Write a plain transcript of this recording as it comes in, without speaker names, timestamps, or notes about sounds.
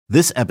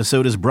This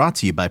episode is brought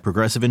to you by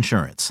Progressive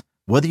Insurance.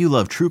 Whether you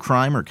love true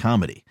crime or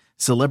comedy,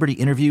 celebrity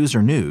interviews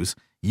or news,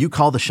 you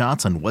call the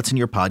shots on what's in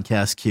your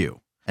podcast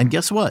queue. And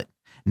guess what?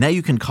 Now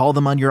you can call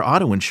them on your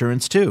auto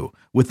insurance too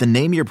with the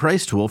Name Your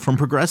Price tool from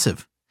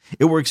Progressive.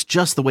 It works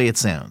just the way it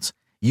sounds.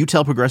 You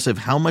tell Progressive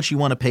how much you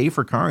want to pay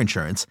for car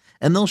insurance,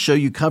 and they'll show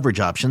you coverage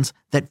options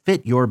that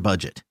fit your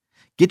budget.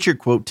 Get your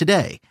quote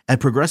today at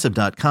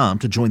Progressive.com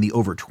to join the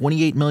over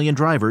 28 million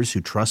drivers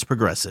who trust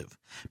Progressive.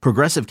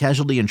 Progressive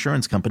Casualty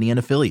Insurance Company and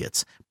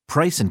Affiliates.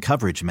 Price and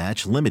coverage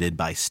match limited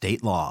by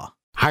state law.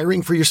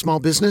 Hiring for your small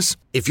business?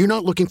 If you're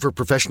not looking for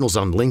professionals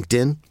on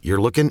LinkedIn,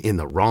 you're looking in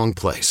the wrong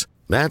place.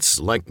 That's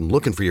like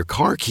looking for your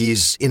car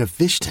keys in a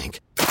fish tank.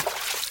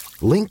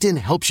 LinkedIn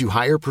helps you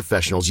hire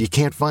professionals you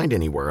can't find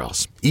anywhere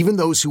else, even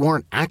those who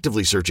aren't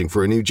actively searching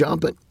for a new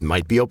job but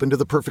might be open to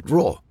the perfect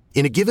role.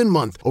 In a given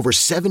month, over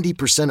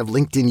 70% of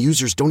LinkedIn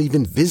users don't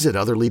even visit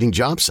other leading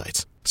job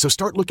sites. So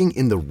start looking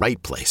in the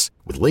right place.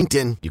 With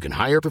LinkedIn, you can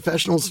hire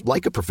professionals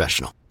like a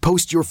professional.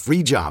 Post your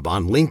free job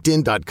on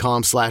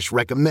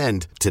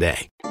linkedin.com/recommend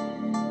today.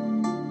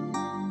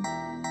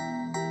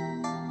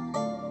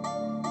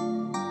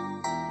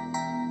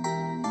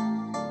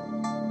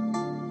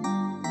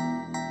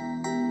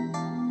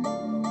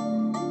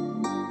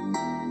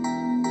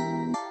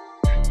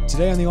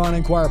 Today on the Illini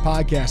Inquirer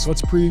podcast,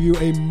 let's preview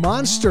a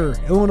monster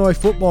Illinois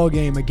football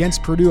game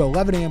against Purdue,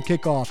 11 a.m.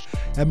 kickoff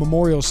at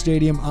Memorial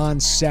Stadium on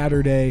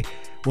Saturday.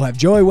 We'll have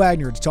Joey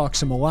Wagner to talk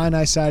some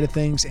Illini side of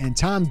things, and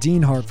Tom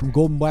Dienhart from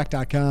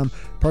GoldenBlack.com,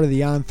 part of the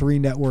On3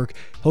 network.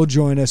 He'll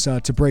join us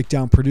to break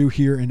down Purdue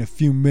here in a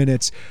few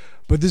minutes.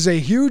 But this is a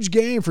huge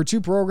game for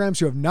two programs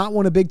who have not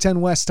won a Big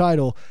Ten West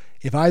title.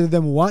 If either of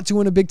them want to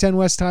win a Big Ten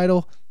West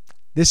title,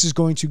 this is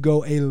going to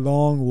go a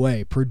long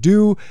way.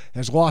 Purdue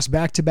has lost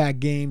back-to-back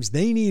games.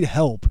 They need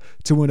help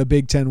to win a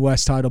Big Ten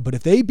West title. But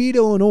if they beat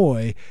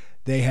Illinois,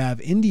 they have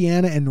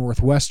Indiana and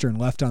Northwestern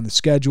left on the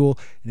schedule.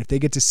 And if they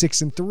get to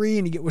 6-3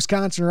 and you get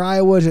Wisconsin or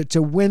Iowa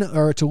to win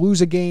or to lose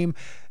a game,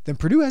 then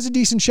Purdue has a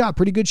decent shot,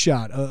 pretty good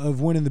shot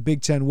of winning the Big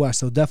Ten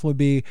West. They'll definitely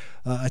be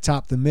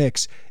atop the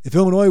mix. If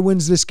Illinois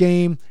wins this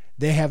game,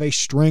 they have a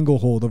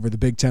stranglehold over the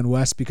Big Ten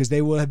West because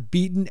they will have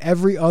beaten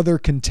every other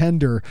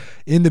contender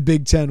in the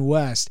Big Ten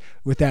West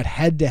with that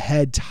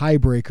head-to-head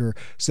tiebreaker.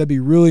 So that'd be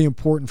really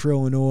important for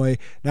Illinois.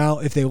 Now,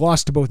 if they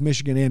lost to both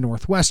Michigan and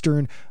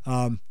Northwestern,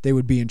 they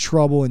would be in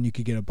trouble, and you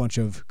could get a bunch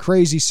of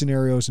crazy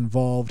scenarios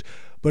involved.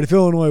 But if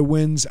Illinois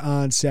wins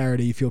on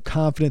Saturday, you feel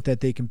confident that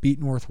they can beat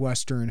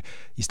Northwestern.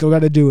 You still got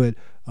to do it,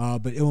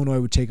 but Illinois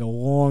would take a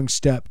long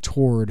step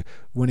toward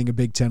winning a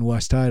Big Ten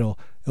West title.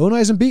 Illinois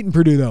hasn't beaten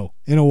Purdue, though,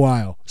 in a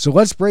while. So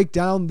let's break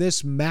down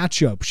this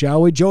matchup,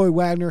 shall we? Joey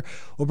Wagner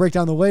will break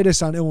down the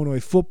latest on Illinois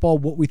football,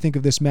 what we think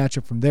of this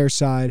matchup from their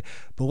side.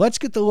 But let's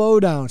get the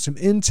lowdown, some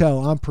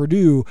intel on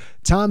Purdue.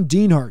 Tom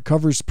Dienhart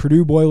covers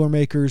Purdue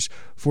Boilermakers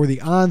for the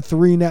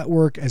On3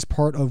 network as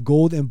part of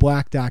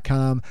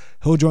GoldandBlack.com.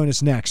 He'll join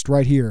us next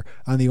right here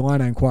on the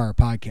Illini Inquirer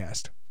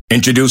podcast.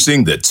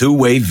 Introducing the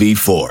Two-Way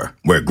V4,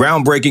 where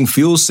groundbreaking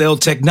fuel cell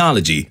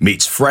technology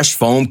meets fresh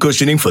foam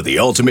cushioning for the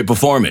ultimate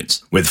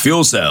performance. With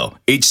Fuel Cell,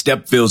 each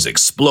step feels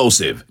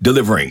explosive,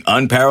 delivering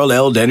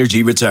unparalleled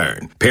energy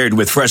return. Paired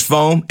with fresh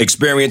foam,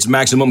 experience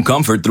maximum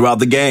comfort throughout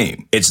the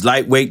game. Its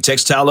lightweight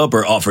textile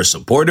upper offers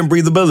support and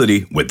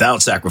breathability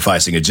without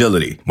sacrificing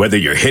agility. Whether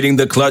you're hitting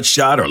the clutch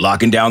shot or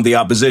locking down the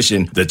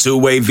opposition, the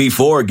Two-Way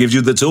V4 gives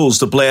you the tools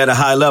to play at a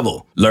high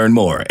level. Learn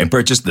more and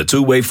purchase the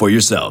Two-Way for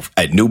yourself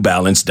at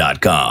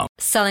NewBalance.com.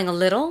 Selling a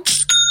little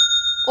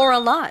or a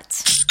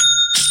lot?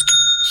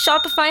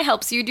 Shopify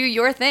helps you do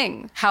your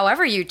thing,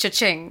 however you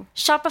cha-ching.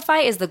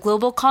 Shopify is the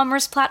global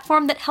commerce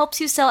platform that helps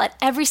you sell at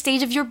every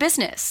stage of your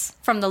business.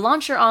 From the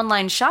launch your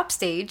online shop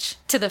stage,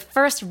 to the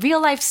first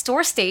real-life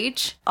store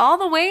stage, all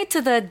the way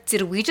to the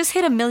did we just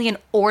hit 1 million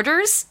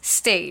orders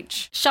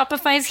stage.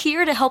 Shopify's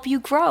here to help you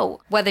grow.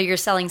 Whether you're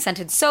selling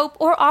scented soap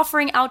or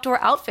offering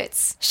outdoor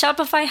outfits,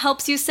 Shopify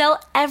helps you sell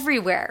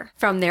everywhere.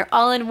 From their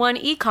all-in-one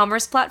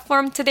e-commerce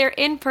platform to their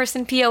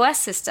in-person POS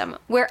system,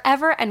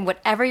 wherever and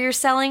whatever you're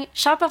selling,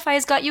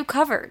 Shopify's got you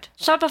covered.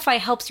 Shopify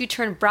helps you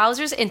turn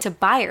browsers into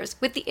buyers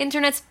with the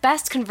internet's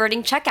best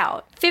converting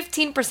checkout.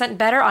 15%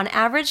 better on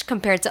average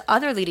compared to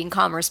other leading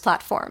commerce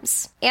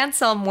platforms. And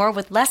sell more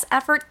with less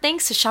effort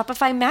thanks to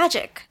Shopify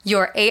Magic,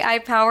 your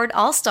AI-powered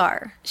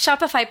all-star.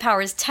 Shopify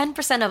powers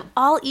 10% of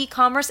all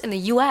e-commerce in the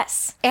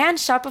U.S. And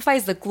Shopify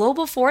is the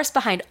global force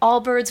behind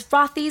Allbirds,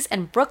 Rothy's,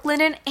 and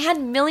Brooklinen,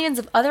 and millions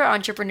of other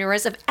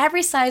entrepreneurs of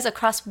every size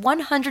across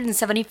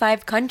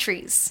 175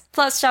 countries.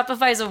 Plus,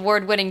 Shopify's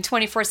award-winning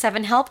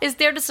 24/7 help is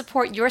there to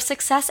support your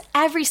success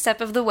every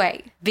step of the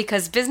way.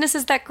 Because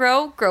businesses that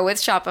grow, grow with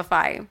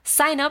Shopify.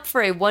 Sign up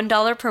for a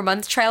 $1 per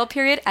month trial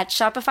period at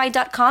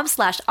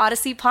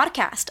shopify.com/Odyssey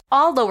Podcast,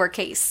 all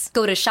lowercase.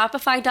 Go to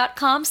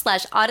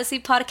shopify.com/Odyssey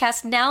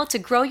Podcast now to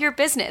grow your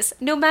business,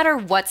 no matter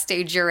what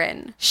stage you're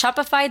in.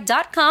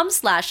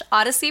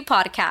 Shopify.com/Odyssey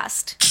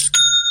Podcast.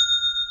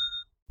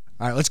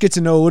 All right, let's get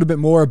to know a little bit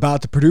more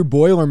about the Purdue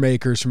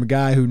Boilermakers from a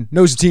guy who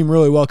knows the team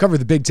really well, covered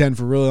the Big Ten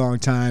for a really long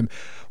time.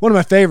 One of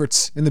my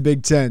favorites in the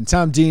Big Ten,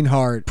 Tom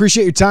Dienhart.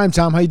 Appreciate your time,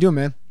 Tom. How you doing,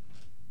 man?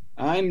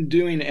 I'm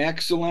doing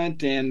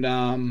excellent, and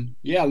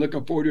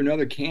looking forward to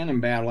another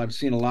cannon battle. I've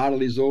seen a lot of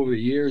these over the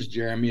years,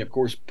 Jeremy. Of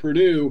course,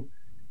 Purdue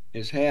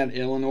has had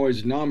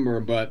Illinois' number,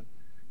 but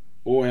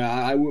boy,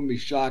 I wouldn't be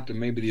shocked if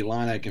maybe the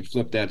Illini can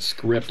flip that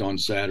script on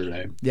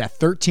Saturday. Yeah,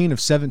 13 of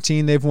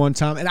 17 they've won,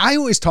 Tom. And I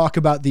always talk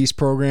about these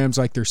programs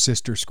like they're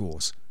sister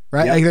schools,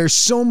 right? Yep. Like there's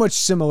so much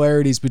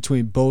similarities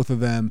between both of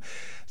them.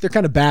 They're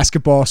kind of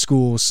basketball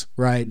schools,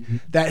 right? Mm-hmm.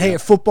 That, hey,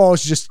 if football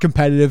is just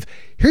competitive.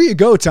 Here you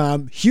go,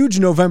 Tom. Huge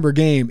November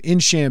game in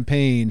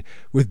Champaign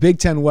with Big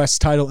Ten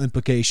West title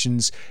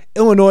implications.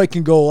 Illinois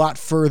can go a lot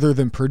further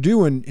than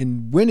Purdue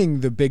in winning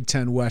the Big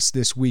Ten West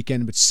this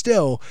weekend, but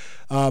still,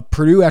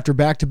 Purdue, after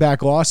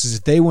back-to-back losses,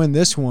 if they win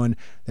this one,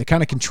 they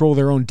kind of control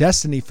their own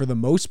destiny for the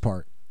most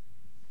part.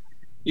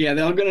 Yeah,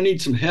 they're going to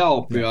need some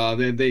help.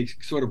 They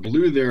sort of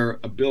blew their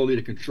ability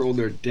to control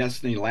their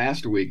destiny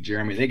last week,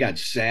 Jeremy. They got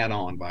sat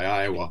on by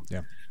Iowa.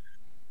 Yeah.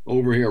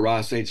 Over here at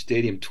Ross-Ade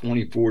Stadium,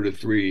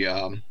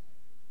 24-3.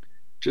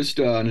 Just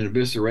an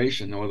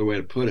evisceration, no other way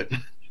to put it.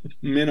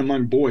 Men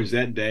among boys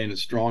that day in a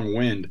strong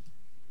wind.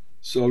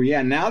 So,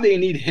 yeah, now they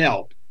need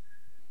help.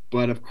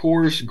 But, of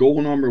course, goal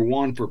number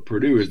one for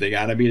Purdue is they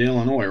got to beat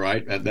Illinois,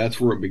 right?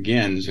 That's where it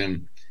begins.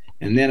 And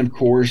then, of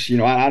course,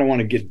 I don't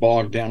want to get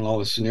bogged down in all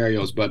the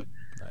scenarios, but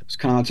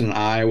Wisconsin and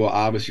Iowa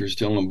obviously are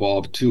still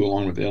involved too,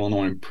 along with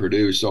Illinois and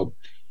Purdue. So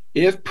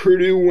if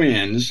Purdue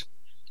wins,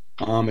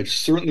 it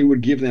certainly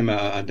would give them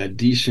a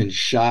decent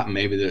shot.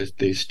 Maybe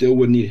they still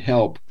would need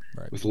help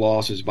with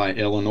losses by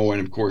Illinois.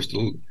 And, of course,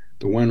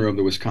 the winner of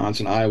the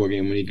Wisconsin-Iowa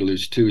game would need to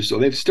lose too. So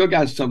they've still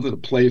got something to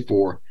play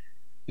for,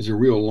 is a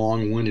real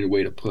long-winded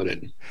way to put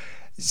it.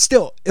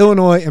 Still,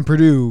 Illinois and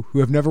Purdue, who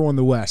have never won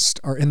the West,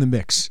 are in the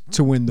mix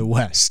to win the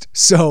West.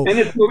 So, and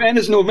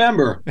it's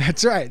November.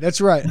 That's right.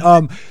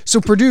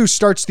 So Purdue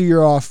starts the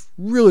year off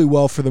really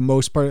well for the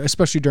most part,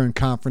 especially during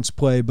conference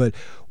play. But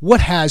what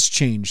has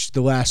changed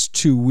the last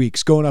 2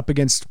 weeks going up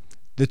against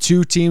the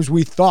two teams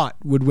we thought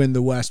would win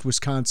the West,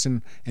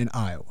 Wisconsin and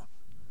Iowa?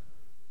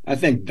 I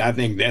think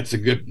that's a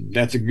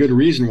good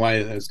reason why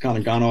it's kind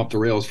of gone off the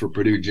rails for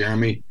Purdue,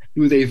 Jeremy,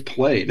 who they've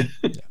played.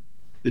 Yeah.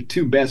 The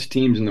two best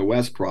teams in the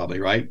West, probably,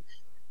 right?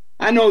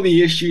 I know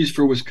the issues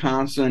for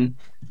Wisconsin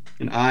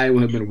and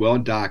Iowa have been well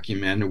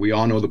documented. We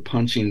all know the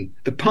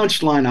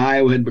punchline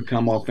Iowa had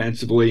become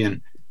offensively,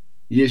 and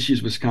the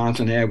issues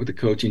Wisconsin had with the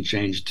coaching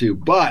change too.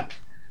 But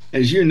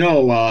as you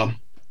know,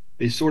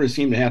 they sort of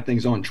seem to have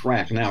things on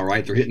track now,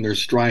 right? They're hitting their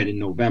stride in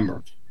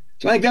November.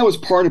 So I think that was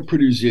part of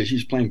Purdue's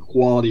issues, playing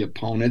quality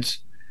opponents.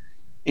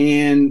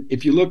 And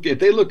if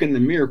they look in the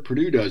mirror,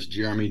 Purdue does,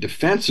 Jeremy,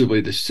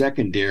 defensively, the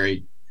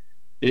secondary,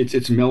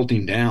 it's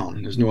melting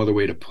down. There's no other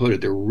way to put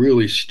it. They're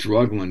really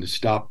struggling to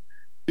stop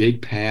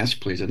big pass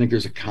plays. I think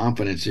there's a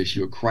confidence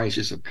issue, a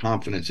crisis of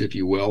confidence, if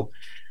you will.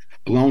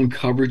 Blown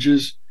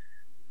coverages,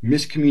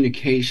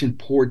 miscommunication,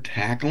 poor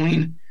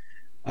tackling.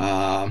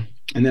 And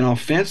then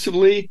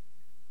offensively,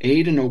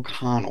 Aiden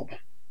O'Connell.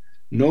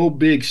 No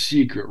big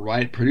secret,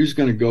 right? Purdue's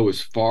going to go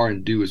as far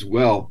and do as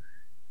well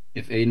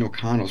if Aiden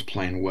O'Connell's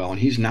playing well.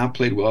 And he's not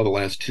played well the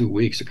last 2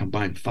 weeks. A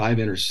combined 5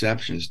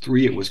 interceptions,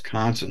 3 at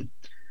Wisconsin.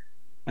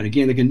 And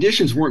again, the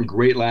conditions weren't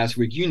great last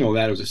week. You know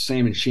that. It was the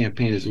same in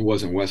Champaign as it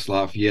was in West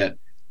Lafayette.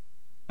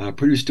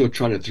 Purdue still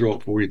tried to throw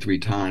it 43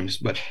 times.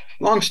 But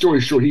long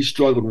story short, he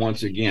struggled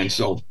once again.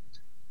 So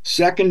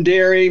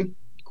secondary,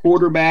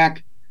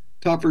 quarterback,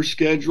 tougher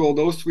schedule,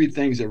 those three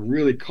things that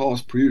really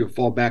caused Purdue to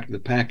fall back to the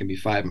pack and be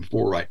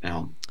 5-4 right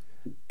now.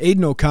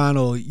 Aiden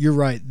O'Connell, you're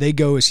right. They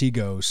go as he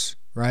goes.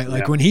 Right,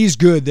 like when he's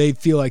good, they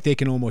feel like they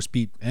can almost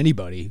beat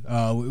anybody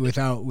with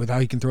how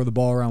he can throw the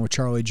ball around with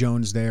Charlie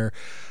Jones there,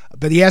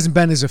 but he hasn't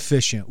been as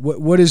efficient.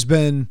 What has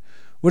been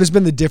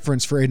the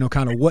difference for Aiden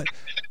O'Connell?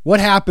 What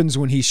happens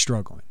when he's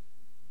struggling?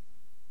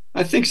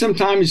 I think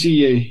sometimes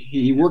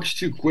he works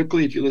too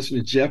quickly. If you listen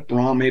to Jeff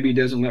Braun, maybe he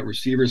doesn't let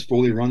receivers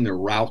fully run their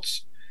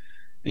routes,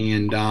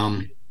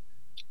 and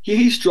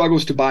he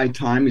struggles to buy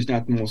time. He's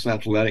not the most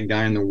athletic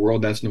guy in the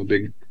world. That's no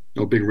big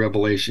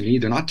revelation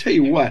either. And I'll tell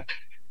you what.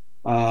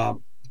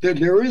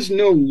 There is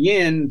no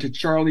yin to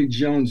Charlie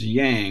Jones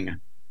Yang.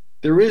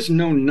 There is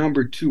no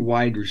number 2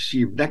 wide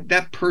receiver.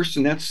 That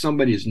person, that's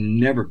somebody who's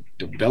never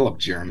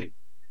developed, Jeremy.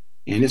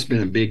 And it's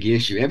been a big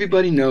issue.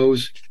 Everybody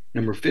knows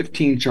number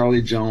 15,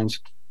 Charlie Jones,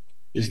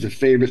 is the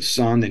favorite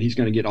son, that he's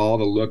going to get all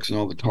the looks and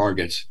all the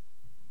targets.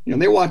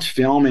 They watch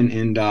film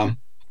and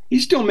he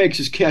still makes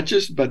his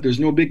catches, but there's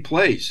no big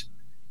plays.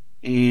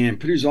 And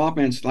Purdue's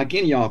offense, like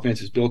any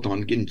offense, is built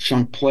on getting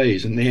chunk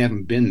plays, and they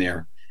haven't been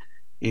there.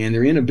 And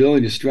their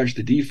inability to stretch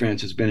the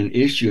defense has been an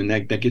issue, and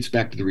that gets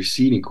back to the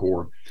receiving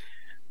core.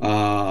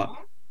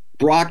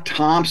 Brock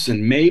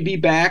Thompson may be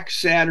back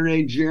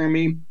Saturday,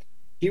 Jeremy.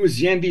 He was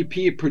the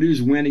MVP of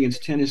Purdue's win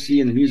against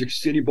Tennessee in the Music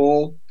City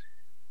Bowl.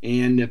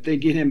 And if they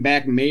get him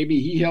back, maybe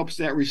he helps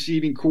that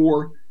receiving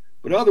core.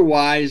 But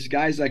otherwise,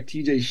 guys like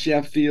TJ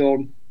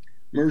Sheffield,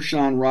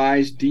 Mershawn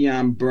Rice,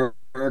 Deion Burke,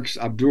 Burks,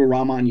 Abdul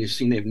Rahman, you've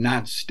seen they've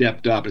not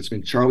stepped up. It's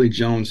been Charlie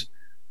Jones,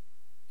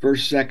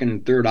 first, second,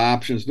 and third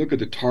options. Look at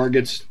the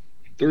targets,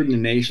 third in the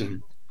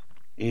nation.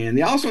 And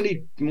they also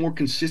need more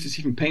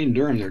consistency from Payne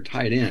Durham, their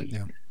tight end.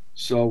 Yeah.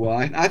 So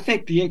I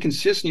think the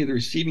inconsistency of the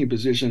receiving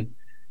position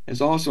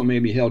has also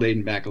maybe held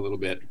Aiden back a little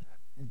bit.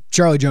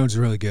 Charlie Jones is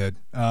really good.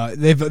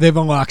 They've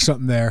unlocked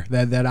something there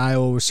that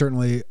Iowa was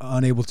certainly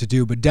unable to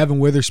do. But Devin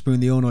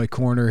Witherspoon, the Illinois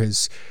corner,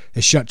 has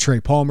shut Trey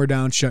Palmer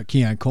down, shut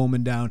Keon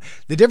Coleman down.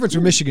 The difference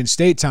with Michigan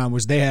State, Tom,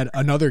 was they had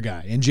another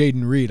guy in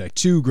Jaden Reed, like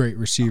two great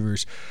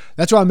receivers.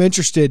 That's why I'm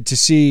interested to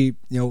see,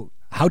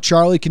 how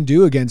Charlie can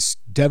do against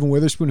Devin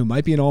Witherspoon, who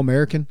might be an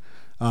All-American,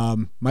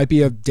 might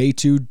be a day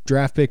 2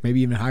 draft pick, maybe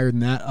even higher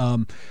than that.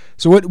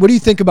 So what do you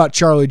think about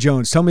Charlie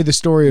Jones? Tell me the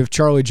story of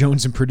Charlie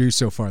Jones and Purdue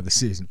so far this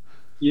season.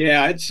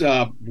 Yeah, it's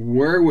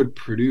where would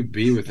Purdue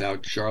be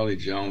without Charlie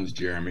Jones,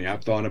 Jeremy?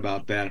 I've thought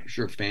about that. I'm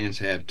sure fans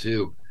have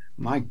too.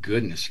 My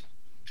goodness.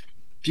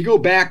 If you go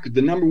back,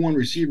 the number one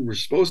receiver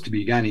was supposed to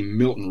be a guy named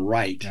Milton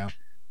Wright,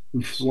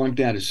 who flunked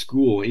out of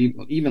school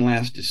even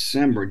last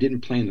December,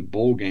 didn't play in the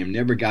bowl game,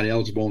 never got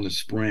eligible in the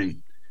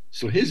spring.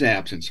 So his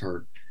absence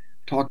hurt.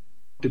 Talked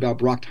about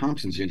Brock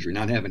Thompson's injury,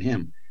 not having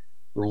him,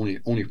 or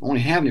only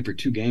having it for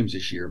 2 games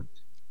this year.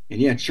 And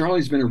yeah,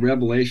 Charlie's been a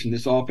revelation.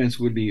 This offense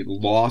would be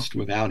lost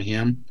without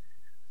him.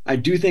 I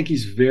do think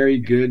he's very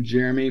good,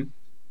 Jeremy.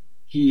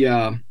 He,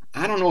 I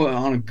don't know,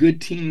 on a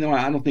good team, though,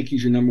 I don't think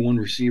he's your number one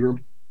receiver.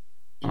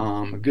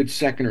 A good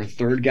second or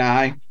third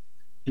guy.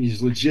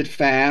 He's legit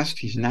fast.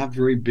 He's not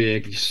very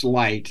big. He's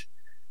slight.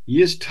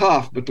 He is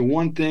tough, but the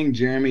one thing,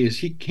 Jeremy, is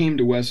he came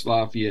to West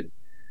Lafayette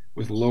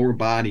with lower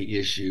body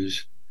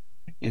issues,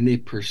 and they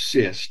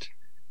persist.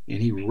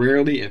 And he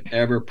rarely, if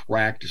ever,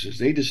 practices.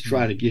 They just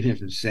try to get him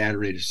from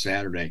Saturday to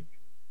Saturday.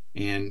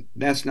 And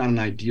that's not an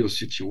ideal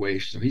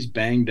situation. So he's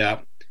banged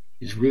up.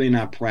 He's really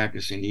not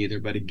practicing either.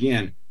 But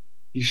again,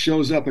 he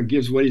shows up and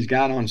gives what he's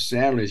got on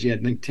Saturdays. He had,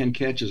 I think, 10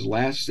 catches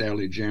last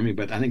Saturday, Jeremy,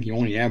 but I think he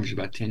only averaged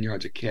about 10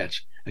 yards a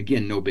catch.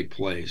 Again, no big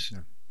plays. Yeah.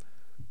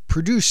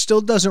 Purdue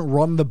still doesn't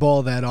run the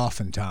ball that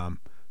often, Tom.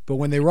 But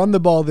when they run the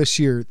ball this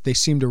year, they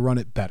seem to run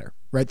it better,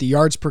 right? The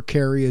yards per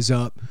carry is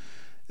up.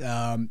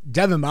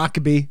 Devin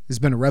Mockabee has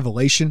been a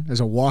revelation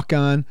as a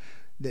walk-on.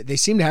 They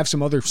seem to have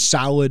some other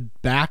solid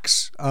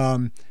backs.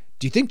 Do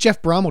you think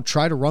Jeff Brohm will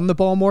try to run the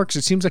ball more? Because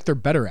it seems like they're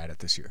better at it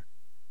this year.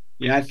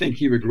 Yeah, I think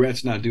he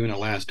regrets not doing it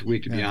last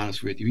week, to be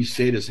honest with you. He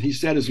said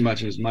as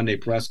much in his Monday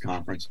press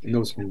conference in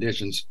those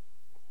conditions.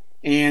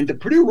 And the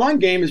Purdue run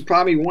game is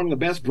probably one of the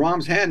best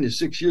Brohm's had in his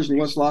 6 years in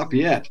West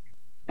Lafayette.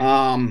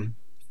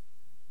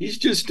 He's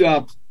just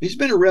he's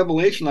been a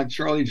revelation like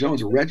Charlie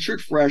Jones, a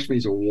redshirt freshman.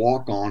 He's a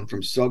walk-on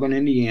from Southern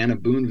Indiana,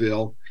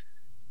 Boonville.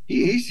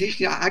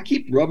 I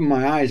keep rubbing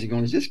my eyes and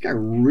going, is this guy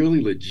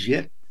really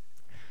legit?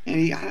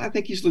 And I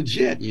think he's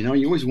legit. You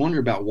always wonder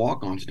about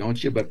walk-ons,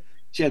 don't you? But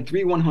he's had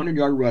 3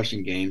 100-yard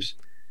rushing games.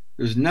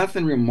 There's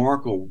nothing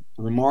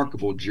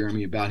remarkable,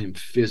 Jeremy, about him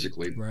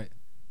physically. Right.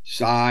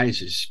 Size,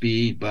 his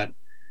speed. But,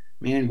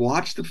 man,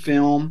 watch the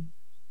film,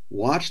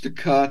 watch the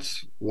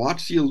cuts,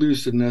 watch the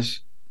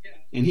elusiveness.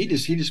 And he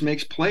just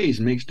makes plays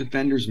and makes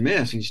defenders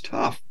miss. He's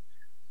tough.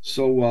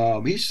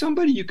 So he's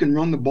somebody you can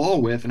run the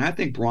ball with, and I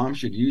think Brohm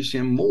should use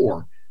him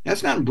more.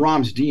 That's not in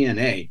Brohm's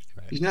DNA.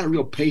 Right. He's not a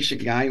real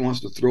patient guy. He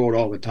wants to throw it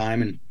all the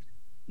time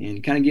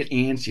and kind of get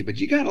antsy. But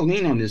you got to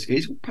lean on this guy.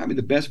 He's probably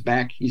the best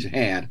back he's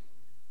had.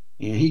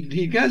 And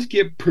he does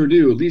give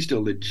Purdue at least a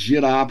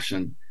legit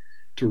option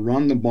to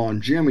run the ball.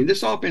 And Jeremy,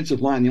 this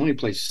offensive line, they only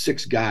play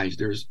 6 guys.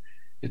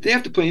 If they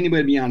have to play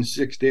anybody beyond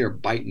 6, they are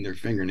biting their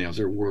fingernails.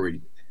 They're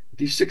worried.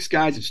 These 6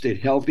 guys have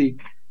stayed healthy,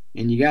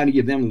 and you got to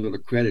give them a little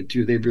credit,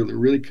 too. They've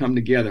really come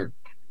together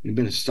and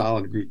been a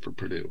solid group for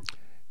Purdue.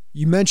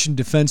 You mentioned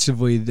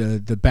defensively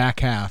the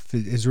back half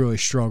has really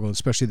struggled,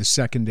 especially the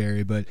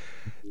secondary, but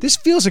this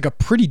feels like a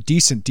pretty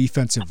decent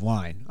defensive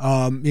line.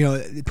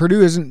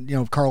 Purdue isn't,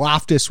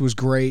 Karlaftis was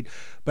great,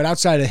 but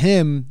outside of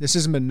him, this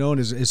hasn't been known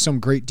as some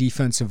great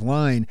defensive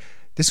line.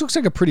 This looks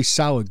like a pretty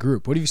solid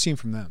group. What have you seen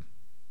from them?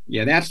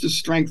 Yeah, that's the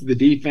strength of the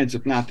defense,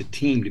 if not the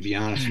team, to be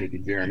honest with you,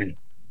 Jeremy.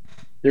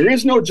 There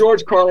is no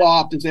George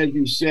Karlaftis, as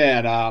you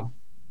said,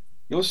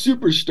 no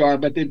superstar,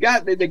 but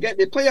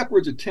they play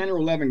upwards of 10 or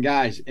 11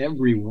 guys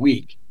every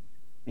week,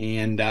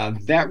 and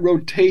that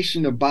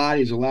rotation of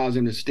bodies allows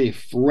them to stay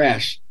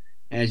fresh,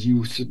 as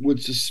you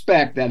would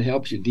suspect. That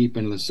helps you deep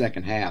into the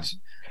second halves,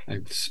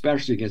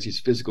 especially against these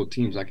physical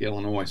teams like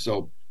Illinois.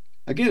 So,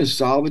 again, a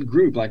solid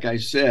group, like I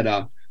said,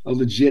 a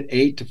legit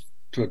 8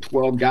 to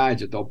 12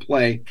 guys that they'll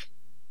play,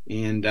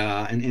 and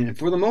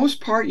for the most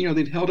part,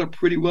 they've held up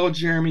pretty well,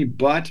 Jeremy,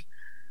 but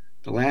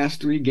the last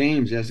 3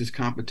 games, as this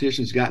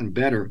competition's gotten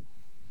better,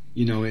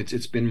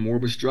 it's been more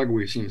of a struggle.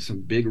 We've seen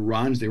some big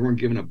runs. They weren't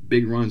giving up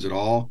big runs at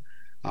all.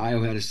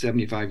 Iowa had a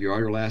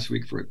 75-yarder last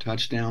week for a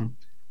touchdown,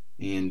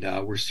 and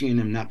we're seeing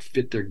them not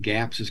fit their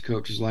gaps, as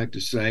coaches like to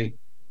say.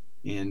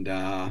 And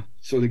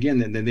so,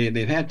 again,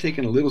 they've had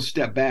taken a little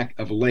step back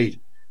of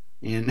late.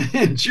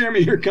 And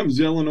Jeremy, here comes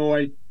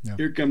Illinois. Yeah.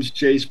 Here comes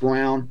Chase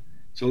Brown.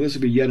 So this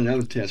will be yet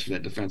another test for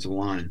that defensive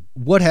line.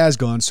 What has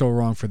gone so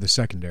wrong for the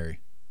secondary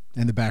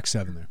and the back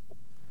seven there?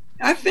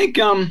 I think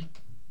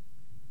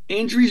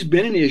injury's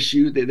been an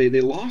issue.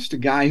 They lost a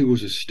guy who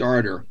was a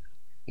starter,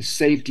 a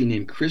safety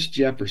named Chris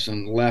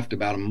Jefferson, left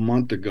about a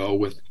month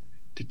ago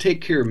to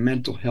take care of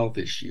mental health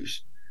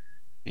issues.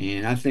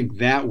 And I think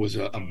that was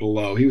a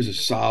blow. He was a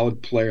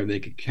solid player they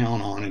could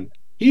count on, and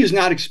he is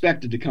not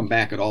expected to come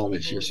back at all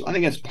this year. So I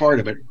think that's part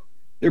of it.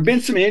 There have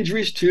been some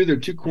injuries, too. There are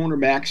two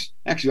cornerbacks.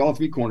 Actually, all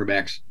three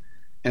cornerbacks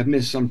have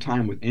missed some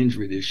time with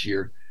injury this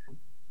year.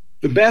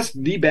 The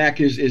best D-back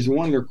is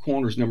one of their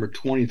corners, number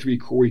 23,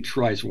 Corey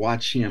Trice.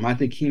 Watch him. I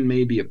think he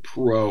may be a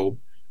pro,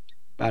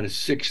 about a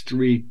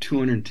 6'3",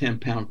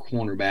 210-pound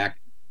cornerback.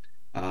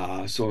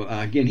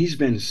 Again, he's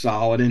been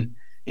solid. And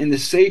in the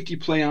safety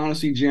play,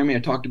 honestly, Jeremy, I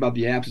talked about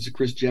the absence of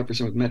Chris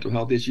Jefferson with mental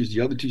health issues.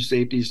 The other two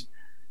safeties,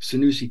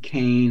 Sanusi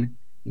Kane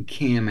and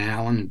Cam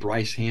Allen and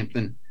Bryce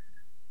Hampton,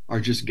 are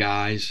just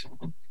guys.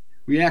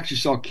 We actually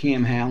saw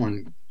Cam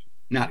Allen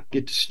not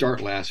get to start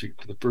last week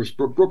for the first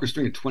broke a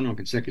string of 21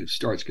 consecutive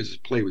starts because his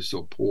play was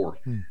so poor.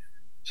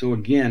 So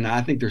again,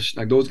 I think there's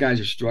like those guys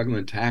are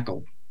struggling to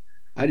tackle.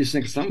 I just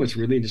think some of it's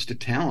really just a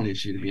talent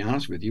issue, to be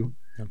honest with you.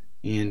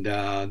 And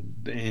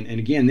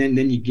again,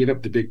 then you give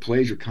up the big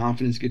plays, your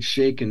confidence gets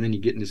shaken, then you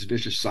get in this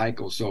vicious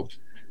cycle. So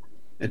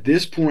at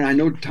this point, I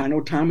know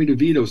Tommy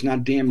DeVito's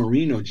not Dan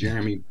Marino,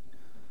 Jeremy,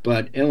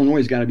 but Illinois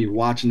has got to be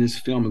watching this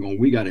film and going,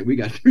 we got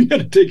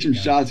to take some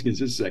shots against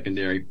this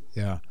secondary.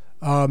 Yeah.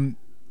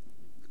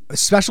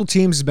 Special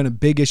teams has been a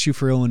big issue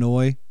for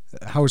Illinois.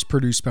 How is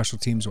Purdue special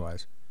teams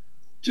wise?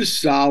 Just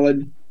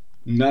solid,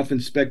 nothing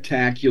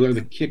spectacular.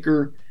 The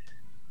kicker,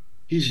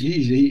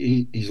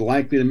 he's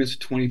likely to miss a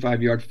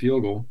 25-yard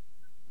field goal,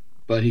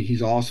 but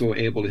he's also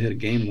able to hit a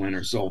game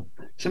winner. So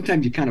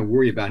sometimes you kind of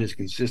worry about his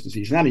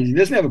consistency. He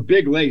doesn't have a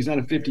big leg. He's not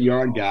a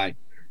 50-yard guy.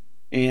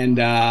 And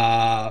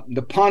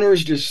the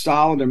punter's just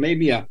solid. They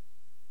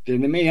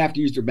may have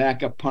to use their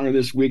backup punter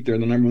this week. They're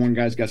the number one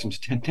guy's got some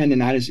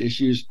tendonitis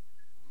issues.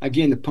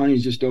 Again, the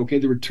punting's just okay.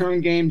 The return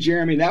game,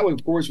 Jeremy, that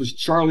of course was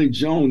Charlie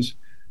Jones'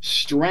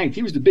 strength.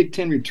 He was the Big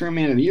Ten return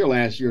man of the year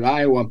last year at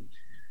Iowa.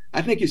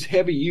 I think his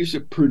heavy use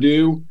at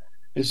Purdue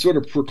has sort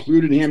of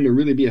precluded him to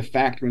really be a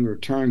factor in the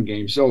return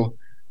game. So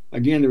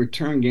again, the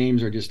return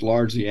games are just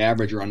largely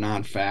average or a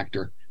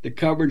non-factor. The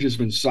coverage has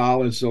been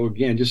solid. So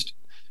again, just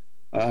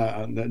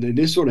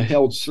this sort of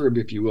held serve,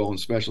 if you will, in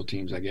special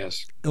teams, I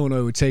guess.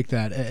 Illinois would take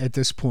that at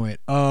this point.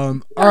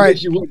 All right.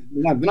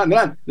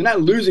 They're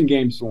not losing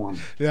games for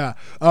them. Yeah.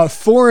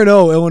 4-0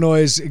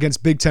 Illinois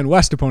against Big Ten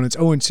West opponents,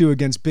 0-2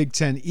 against Big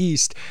Ten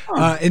East.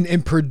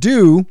 And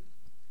Purdue,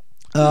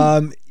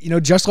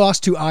 just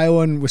lost to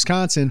Iowa and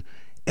Wisconsin.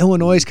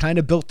 Illinois kind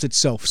of built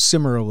itself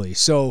similarly.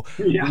 So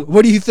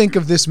what do you think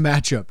of this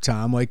matchup,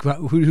 Tom? Like,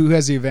 who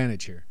has the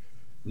advantage here?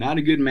 Not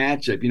a good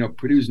matchup.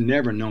 Purdue's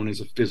never known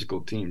as a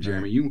physical team,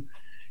 Jeremy.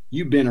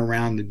 You've been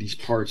around these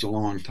parts a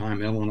long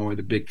time, Illinois,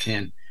 the Big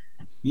Ten.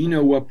 You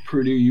know what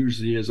Purdue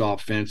usually is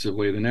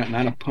offensively. They're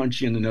not a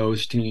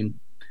punchy-in-the-nose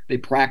team. They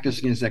practice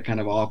against that kind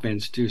of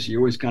offense, too, so you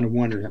always kind of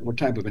wonder what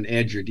type of an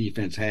edge your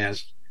defense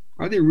has.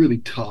 Are they really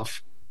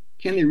tough?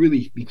 Can they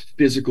really be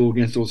physical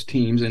against those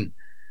teams? And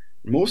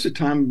most of the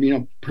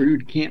time,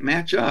 Purdue can't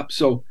match up.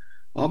 So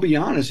I'll be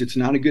honest, it's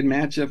not a good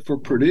matchup for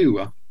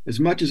Purdue. As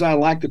much as I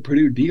like the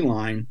Purdue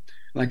D-line,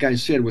 like I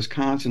said,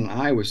 Wisconsin and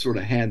Iowa sort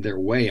of had their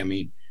way. I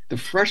mean, the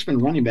freshman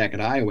running back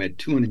at Iowa had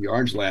 200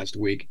 yards last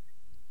week.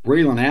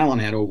 Braylon Allen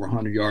had over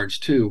 100 yards,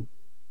 too.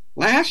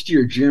 Last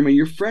year, Jeremy,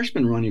 your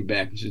freshman running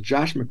back,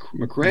 Josh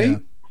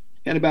McCray,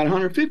 had about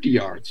 150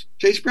 yards.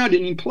 Chase Brown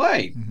didn't even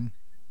play. Mm-hmm.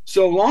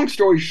 So long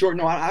story short,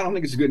 no, I don't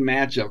think it's a good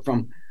matchup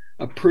from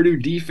a Purdue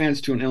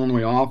defense to an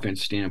Illinois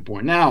offense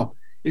standpoint. Now,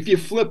 if you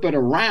flip it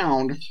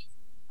around,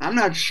 I'm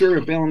not sure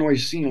if Illinois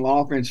has seen an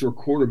offense or a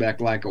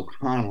quarterback like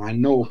O'Connell. I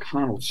know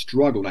O'Connell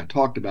struggled. I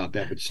talked about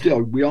that. But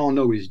still, we all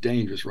know he's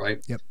dangerous,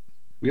 right? Yep.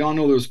 We all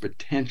know there's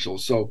potential.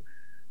 So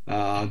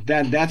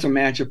that's a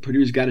matchup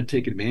Purdue's got to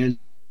take advantage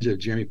of,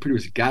 Jeremy.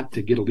 Purdue's got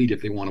to get a lead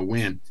if they want to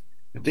win.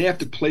 If they have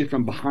to play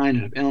from behind,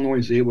 and if Illinois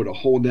is able to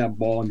hold that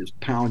ball and just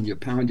pound you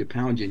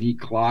and eat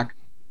clock,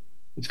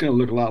 it's going to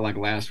look a lot like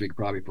last week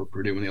probably for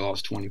Purdue when they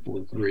lost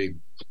 24-3.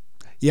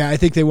 Yeah, I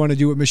think they want to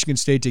do what Michigan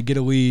State did, get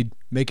a lead,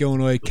 make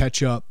Illinois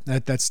catch up.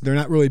 They're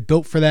not really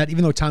built for that,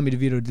 even though Tommy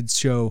DeVito did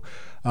show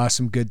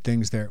some good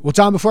things there. Well,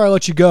 Tom, before I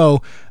let you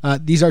go,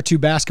 these are two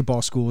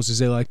basketball schools, as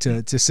they like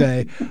to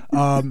say.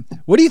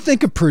 What do you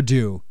think of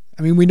Purdue?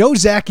 I mean, we know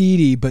Zach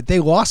Edey, but they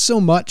lost so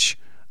much.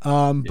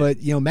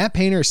 But, Matt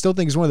Painter I still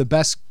think is one of the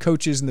best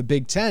coaches in the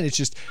Big Ten. It's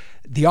just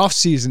the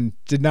offseason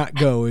did not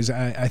go as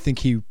I think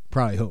he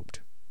probably hoped.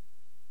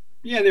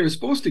 Yeah, they were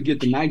supposed to get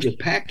the Nigel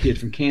Pack kid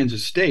from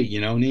Kansas State,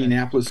 an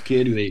Indianapolis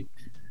kid who they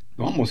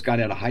almost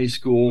got out of high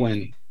school.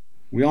 And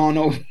we all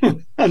know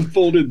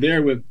unfolded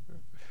there with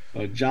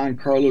John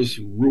Carlos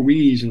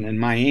Ruiz and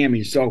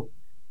Miami. So,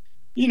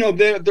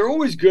 they're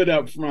always good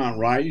up front,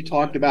 right? You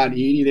talked about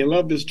Edey. They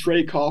love this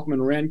Trey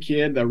Kaufman-Wren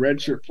kid, the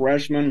redshirt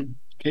freshman,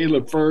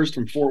 Caleb First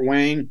from Fort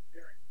Wayne.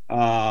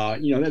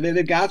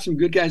 They've got some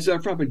good guys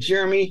up front. But,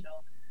 Jeremy,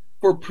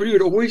 for Purdue,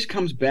 it always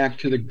comes back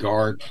to the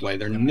guard play.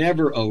 They're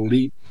never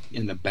elite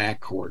in the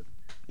backcourt.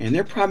 And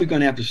they're probably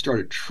going to have to start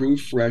a true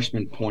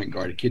freshman point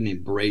guard, a kid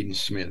named Braden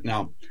Smith.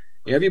 Now,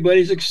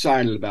 everybody's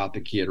excited about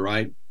the kid,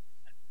 right?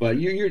 But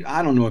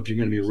I don't know if you're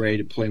going to be ready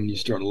to play when you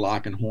start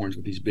locking horns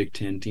with these Big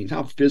Ten teams.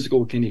 How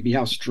physical can he be?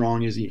 How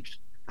strong is he?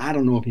 I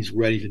don't know if he's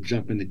ready to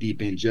jump in the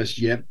deep end just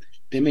yet.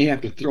 They may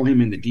have to throw him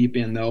in the deep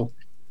end, though.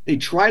 They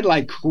tried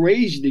like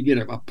crazy to get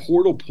a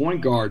portal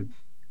point guard,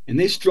 and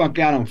they struck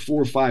out on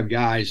 4 or 5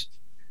 guys.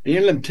 They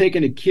ended up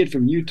taking a kid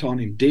from Utah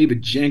named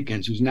David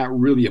Jenkins, who's not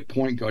really a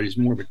point guard. He's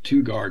more of a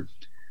 2-guard.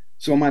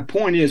 So my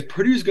point is,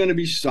 Purdue's going to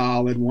be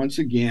solid once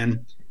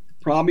again,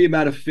 probably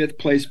about a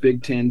 5th-place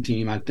Big Ten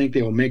team. I think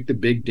they will make the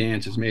big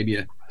dance as maybe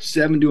a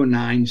 7 to a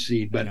 9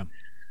 seed. But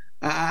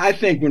I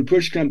think when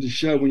push comes to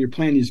shove, when you're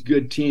playing these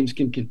good teams,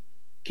 can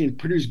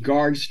Purdue's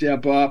guards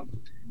step up?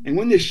 And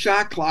when the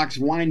shot clock's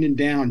winding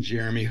down,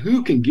 Jeremy,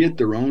 who can get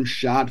their own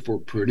shot for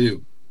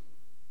Purdue?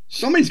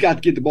 Somebody's got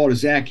to get the ball to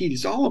Zach Edey.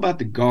 It's all about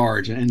the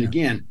guards. And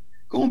again,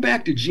 going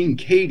back to Gene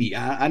Cady,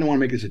 I don't want to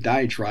make this a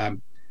diatribe.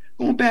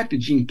 Going back to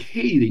Gene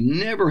Cady, they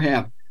never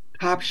have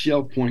top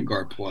shelf point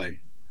guard play.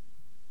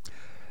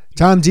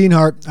 Tom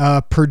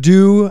Dienhart,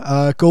 Purdue,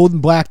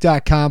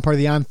 goldenblack.com, part of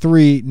the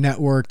On3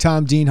 network.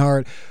 Tom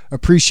Dienhart,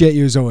 appreciate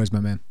you as always, my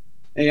man.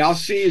 Hey, I'll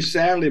see you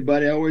Saturday,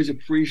 buddy. I always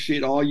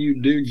appreciate all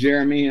you do,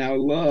 Jeremy, and I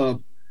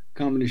love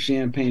coming to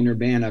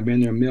Champaign-Urbana. I've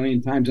been there a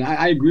million times, and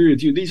I agree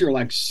with you. These are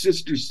like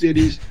sister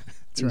cities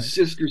and right.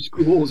 Sister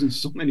schools in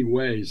so many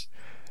ways.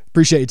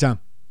 Appreciate you, Tom.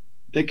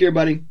 Take care,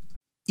 buddy.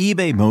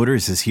 eBay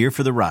Motors is here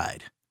for the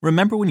ride.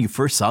 Remember when you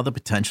first saw the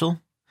potential?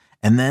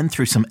 And then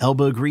through some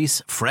elbow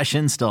grease, fresh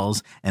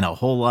installs, and a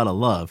whole lot of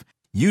love,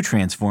 you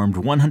transformed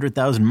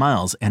 100,000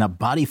 miles and a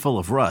body full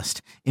of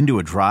rust into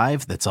a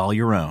drive that's all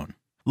your own.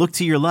 Look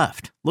to your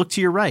left. Look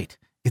to your right.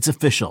 It's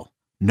official.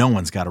 No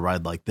one's got a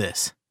ride like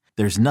this.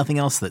 There's nothing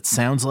else that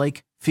sounds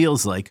like,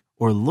 feels like,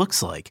 or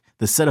looks like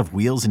the set of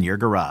wheels in your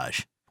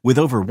garage. With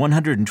over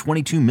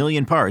 122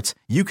 million parts,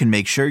 you can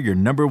make sure your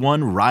number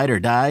one ride or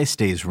die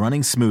stays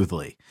running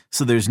smoothly.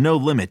 So there's no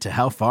limit to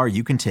how far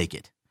you can take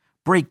it.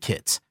 Brake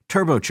kits,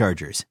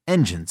 turbochargers,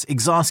 engines,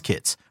 exhaust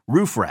kits,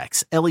 roof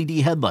racks, LED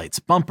headlights,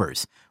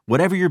 bumpers,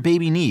 whatever your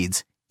baby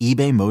needs,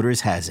 eBay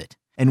Motors has it.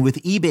 And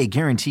with eBay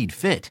Guaranteed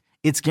Fit,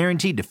 it's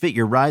guaranteed to fit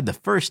your ride the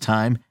first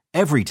time,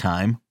 every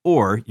time,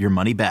 or your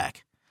money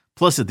back.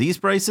 Plus, at these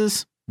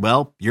prices,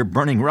 well, you're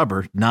burning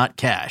rubber, not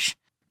cash.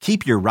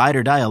 Keep your ride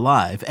or die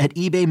alive at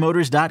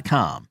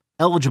ebaymotors.com.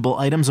 Eligible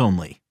items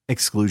only.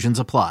 Exclusions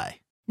apply.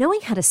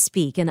 Knowing how to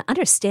speak and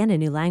understand a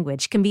new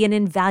language can be an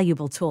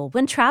invaluable tool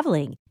when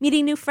traveling,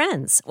 meeting new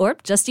friends, or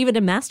just even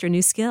to master a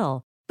new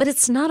skill. But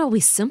it's not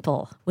always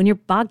simple when you're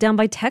bogged down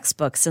by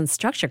textbooks and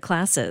structured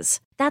classes.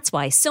 That's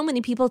why so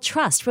many people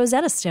trust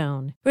Rosetta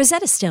Stone.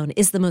 Rosetta Stone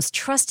is the most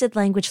trusted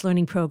language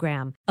learning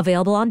program,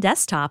 available on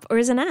desktop or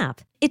as an app.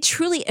 It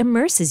truly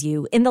immerses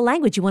you in the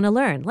language you want to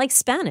learn, like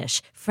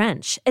Spanish,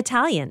 French,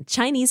 Italian,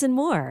 Chinese, and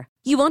more.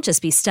 You won't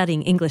just be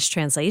studying English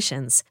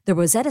translations. The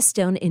Rosetta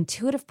Stone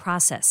intuitive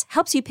process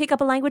helps you pick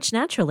up a language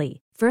naturally,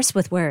 first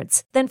with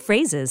words, then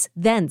phrases,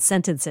 then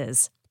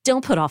sentences.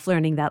 Don't put off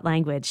learning that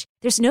language.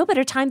 There's no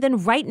better time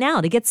than right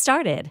now to get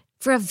started.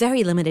 For a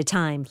very limited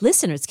time,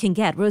 listeners can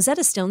get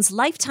Rosetta Stone's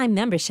lifetime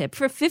membership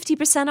for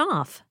 50%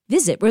 off.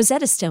 Visit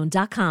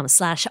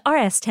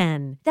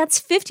rosettastone.com/rs10.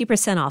 That's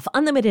 50% off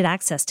unlimited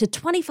access to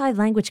 25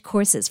 language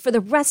courses for the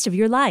rest of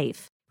your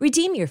life.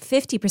 Redeem your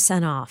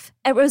 50% off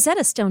at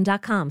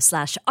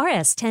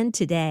rosettastone.com/rs10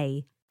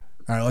 today.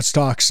 All right, let's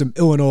talk some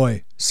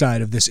Illinois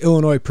side of this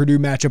Illinois-Purdue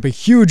matchup, a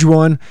huge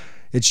one.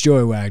 It's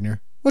Joey Wagner.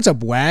 What's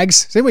up,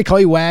 Wags? Does anybody call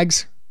you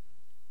Wags?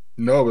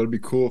 No, but it'd be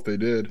cool if they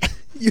did.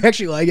 You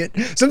actually like it?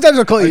 Sometimes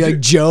I'll call you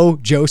like Joe,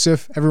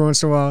 Joseph, every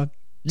once in a while.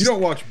 You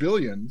don't watch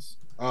Billions.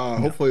 No.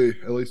 Hopefully,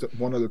 at least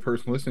one other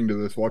person listening to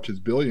this watches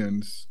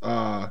Billions.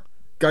 Guy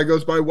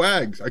goes by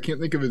Wags. I can't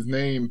think of his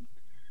name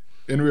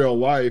in real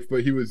life,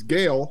 but he was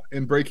Gale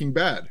in Breaking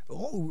Bad.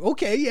 Oh,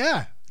 okay,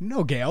 yeah.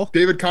 No, Gale.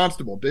 David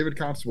Constable. David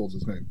Constable's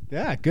his name.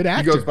 Yeah, good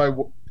actor.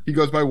 He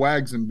goes by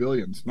Wags in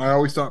Billions. And I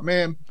always thought,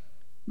 man,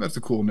 that's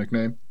a cool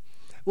nickname.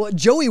 Well,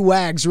 Joey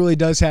Wags really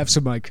does have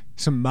some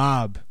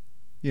mob,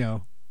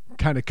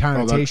 kind of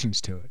connotations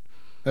to it.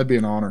 That'd be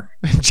an honor.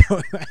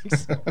 Joey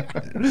Wags.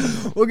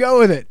 We'll go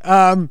with it.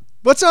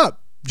 What's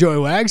up, Joey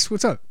Wags?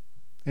 What's up?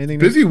 Anything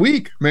Busy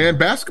week, man.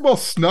 Basketball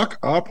snuck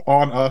up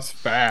on us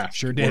fast.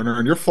 Sure did. Warner,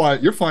 and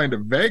you're flying to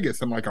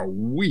Vegas in like a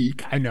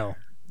week. I know.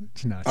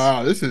 It's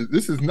nuts.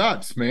 This is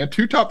nuts, man.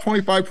 2 top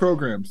 25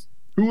 programs.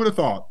 Who would have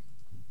thought?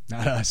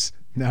 Not us.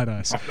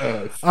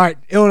 All right,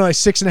 Illinois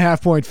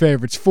 6.5-point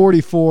favorites,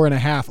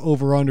 44.5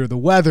 over under. The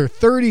weather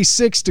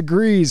 36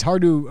 degrees.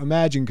 Hard to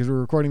imagine because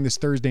we're recording this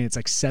Thursday and it's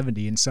like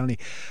 70 and sunny.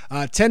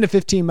 10 to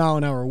 15 mile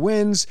an hour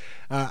winds.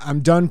 I'm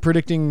done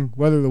predicting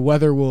whether the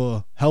weather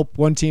will help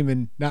one team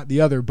and not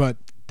the other, but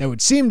that would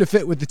seem to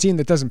fit with the team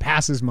that doesn't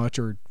pass as much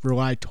or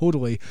rely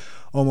totally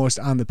almost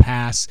on the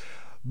pass.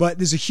 But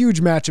there's a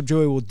huge matchup,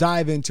 Joey. We'll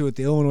dive into it,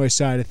 the Illinois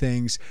side of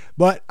things.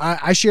 But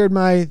I shared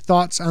my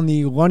thoughts on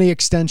the Lunny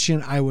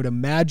extension. I would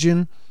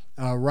imagine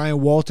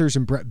Ryan Walters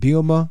and Brett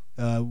Bielema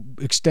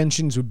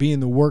extensions would be in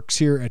the works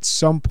here at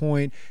some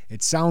point.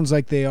 It sounds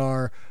like they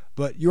are.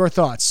 But your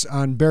thoughts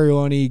on Barry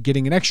Lunny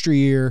getting an extra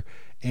year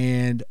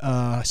and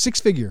a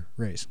six-figure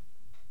raise?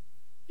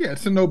 Yeah,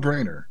 it's a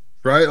no-brainer,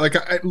 right? Like,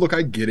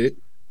 I get it.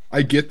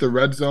 I get the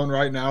red zone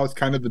right now is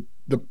kind of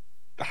the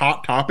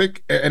hot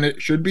topic, and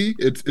it should be.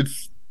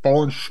 It's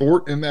fallen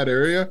short in that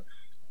area,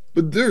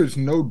 but there's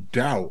no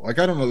doubt. Like,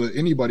 I don't know that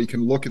anybody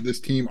can look at this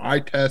team,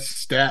 eye test,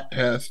 stat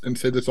test, and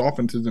say this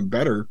offense isn't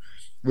better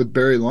with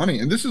Barry Lunny.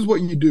 And this is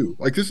what you do.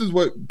 Like, this is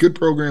what good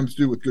programs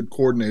do with good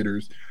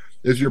coordinators.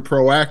 Is you're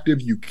proactive,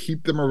 you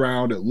keep them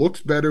around. It looks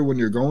better when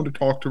you're going to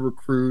talk to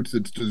recruits.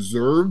 It's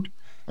deserved.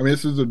 I mean,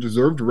 this is a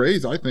deserved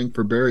raise, I think,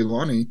 for Barry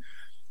Lunny.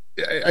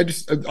 I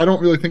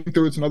don't really think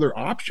there was another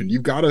option.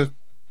 You've got a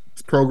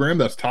program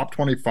that's top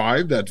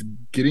 25, that's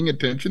getting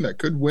attention, that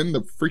could win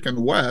the freaking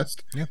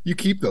West. Yeah. You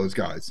keep those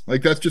guys.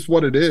 Like, that's just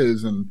what it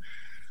is. And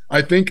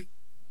I think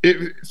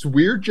it's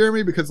weird,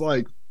 Jeremy, because,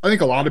 like, I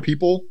think a lot of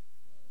people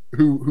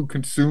who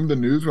consume the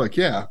news were like,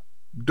 yeah,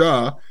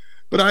 duh.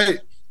 But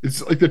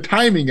it's like the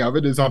timing of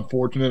it is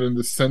unfortunate in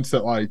the sense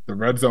that, like, the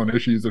red zone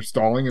issues are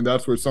stalling, and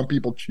that's where some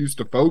people choose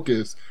to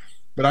focus.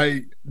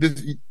 But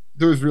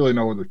there's really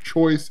no other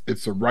choice.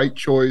 It's the right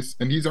choice,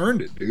 and he's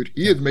earned it, dude.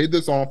 He has made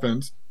this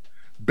offense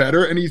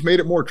better, and he's made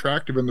it more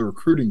attractive in the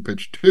recruiting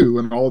pitch too,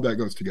 and all of that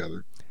goes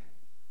together.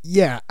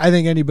 Yeah, I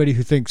think anybody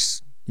who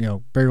thinks,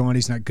 Barry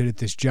Lunny's not good at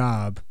this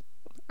job,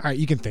 all right,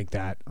 you can think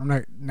that. I'm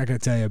not going to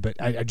tell you, but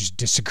I just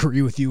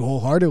disagree with you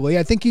wholeheartedly.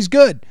 I think he's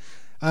good.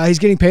 He's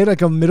getting paid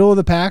like a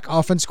middle-of-the-pack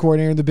offense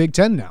coordinator in the Big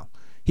Ten now.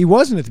 He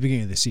wasn't at the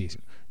beginning of the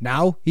season.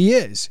 Now he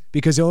is,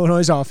 because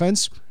Illinois'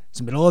 offense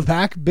is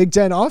middle-of-the-pack Big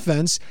Ten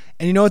offense.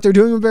 And you know what they're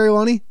doing with Barry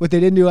Lunny? What they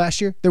didn't do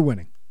last year? They're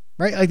winning,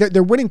 right? Like,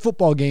 they're winning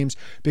football games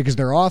because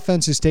their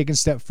offense is taking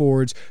step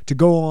forwards to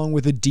go along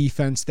with a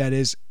defense that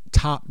is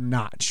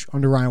top-notch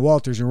under Ryan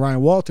Walters. And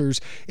Ryan Walters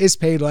is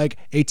paid like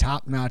a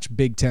top-notch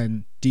Big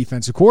Ten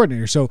defensive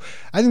coordinator. So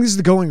I think this is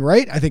the going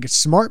right. I think it's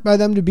smart by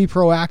them to be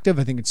proactive.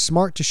 I think it's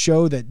smart to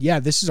show that, yeah,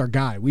 this is our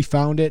guy. We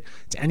found it,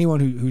 to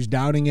anyone who's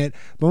doubting it.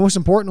 But most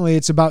importantly,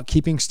 it's about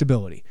keeping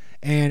stability.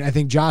 And I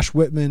think Josh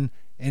Whitman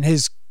and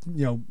his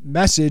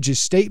message, his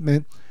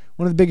statement,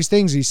 one of the biggest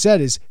things he said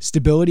is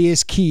stability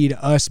is key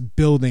to us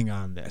building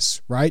on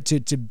this, right? To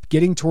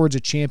getting towards a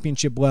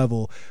championship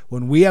level.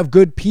 When we have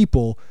good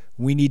people,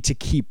 we need to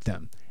keep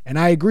them. And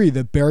I agree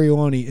that Barry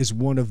Lunny is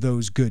one of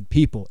those good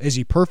people. Is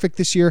he perfect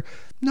this year?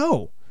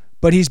 No,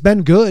 but he's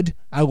been good.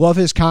 I love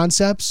his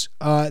concepts.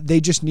 They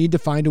just need to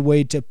find a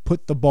way to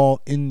put the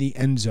ball in the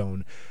end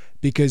zone,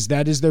 because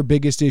that is their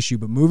biggest issue.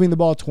 But moving the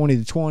ball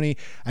 20-20,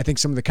 I think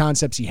some of the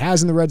concepts he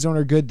has in the red zone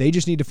are good. They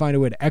just need to find a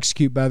way to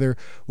execute better,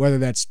 whether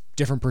that's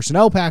different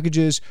personnel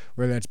packages,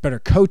 whether that's better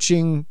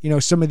coaching,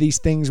 some of these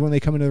things when they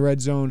come into the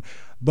red zone.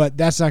 But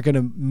that's not going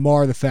to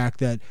mar the fact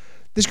that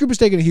this group has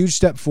taken a huge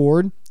step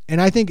forward. And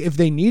I think if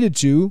they needed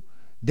to,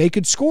 they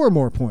could score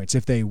more points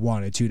if they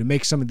wanted to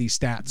make some of these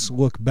stats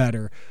look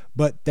better.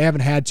 But they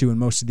haven't had to in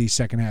most of these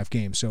second half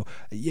games. So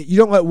you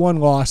don't let one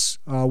loss,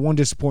 one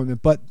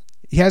disappointment, but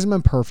he hasn't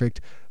been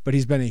perfect, but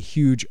he's been a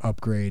huge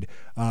upgrade.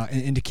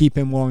 And to keep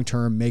him long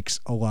term makes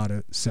a lot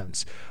of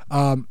sense.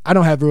 I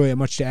don't have really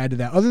much to add to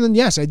that, other than,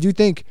 yes, I do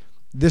think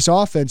this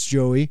offense,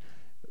 Joey,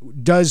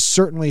 does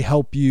certainly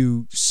help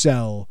you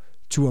sell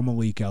to a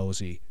Malik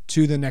Elzy,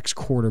 to the next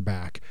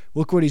quarterback.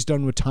 Look what he's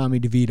done with Tommy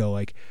DeVito.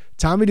 Like,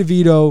 Tommy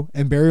DeVito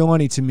and Barry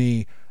Lunny, to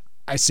me,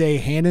 I say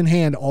hand in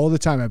hand all the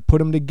time. I put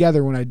them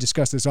together when I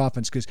discuss this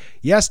offense because,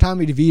 yes,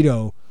 Tommy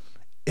DeVito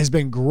has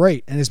been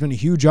great and has been a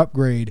huge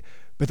upgrade,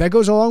 but that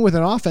goes along with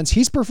an offense.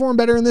 He's performed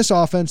better in this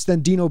offense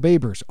than Dino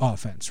Babers'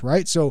 offense,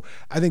 right? So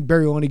I think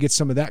Barry Lunny gets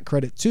some of that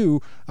credit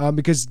too,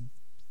 because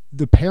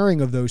the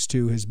pairing of those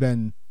two has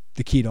been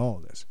the key to all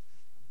of this.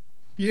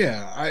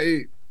 Yeah,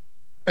 I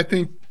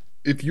think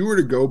if you were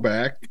to go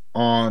back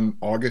on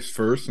August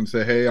 1st and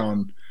say, hey,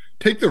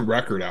 take the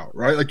record out,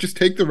 right? Like, just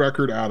take the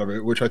record out of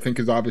it, which I think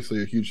is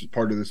obviously a huge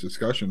part of this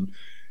discussion.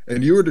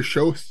 And you were to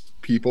show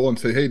people and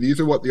say, hey,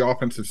 these are what the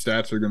offensive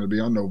stats are going to be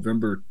on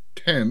November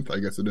 10th, I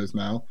guess it is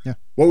now. Yeah.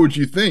 What would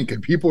you think?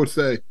 And people would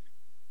say,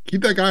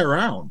 keep that guy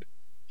around.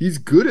 He's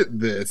good at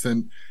this.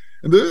 And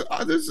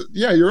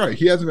yeah, you're right.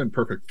 He hasn't been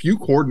perfect. Few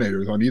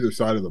coordinators on either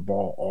side of the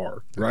ball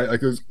are, right?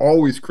 Like, there's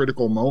always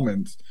critical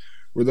moments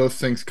where those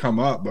things come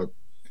up. But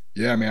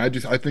yeah, I mean,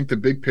 I think the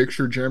big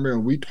picture, Jeremy,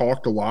 and we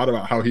talked a lot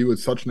about how he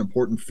was such an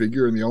important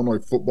figure in the Illinois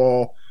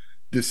football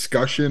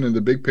discussion and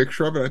the big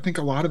picture of it. I think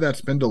a lot of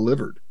that's been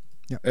delivered.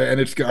 Yeah. And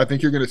I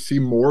think you're going to see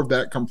more of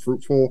that come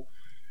fruitful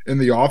in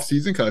the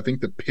offseason, because I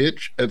think the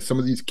pitch at some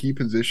of these key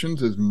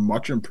positions is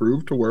much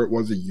improved to where it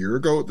was a year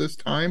ago at this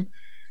time.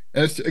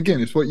 And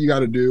it's what you got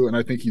to do, and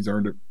I think he's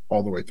earned it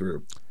all the way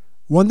through.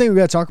 One thing we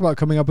got to talk about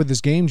coming up with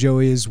this game,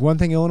 Joey, is one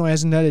thing Illinois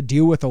hasn't had to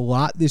deal with a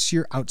lot this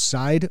year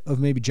outside of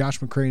maybe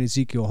Josh McCray and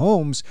Ezekiel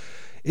Holmes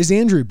is the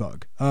injury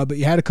bug. But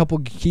you had a couple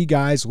key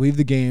guys leave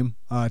the game,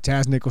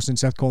 Taz Nicholson,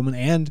 Seth Coleman,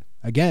 and,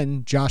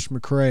 again, Josh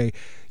McCray.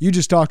 You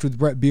just talked with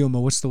Brett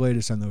Bielema. What's the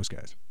latest on those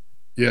guys?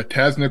 Yeah,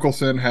 Taz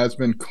Nicholson has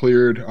been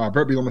cleared.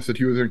 Brett Bielema said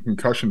he was in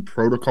concussion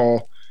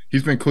protocol.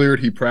 He's been cleared.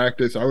 He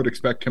practiced. I would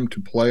expect him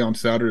to play on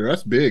Saturday.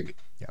 That's big.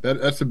 Yep.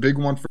 That's a big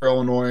one for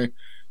Illinois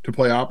to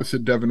play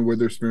opposite Devin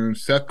Witherspoon.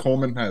 Seth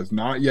Coleman has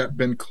not yet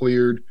been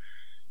cleared.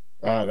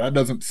 That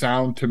doesn't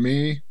sound to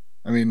me.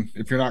 I mean,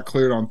 if you're not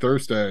cleared on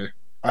Thursday,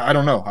 I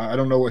don't know. I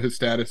don't know what his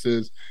status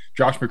is.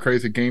 Josh McCray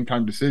is a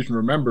game-time decision.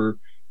 Remember,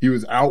 he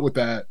was out with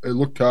that, it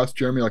looked to us,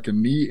 Jeremy, like a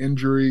knee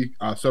injury,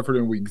 suffered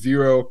in week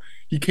 0.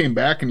 He came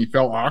back and he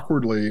fell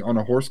awkwardly on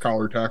a horse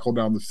collar tackle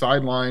down the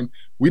sideline.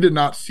 We did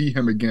not see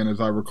him again, as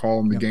I recall,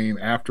 in the game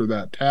after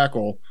that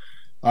tackle.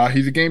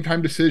 He's a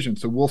game-time decision,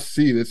 so we'll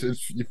see.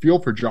 You feel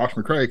for Josh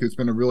McCray because it's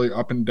been a really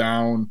up and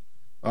down,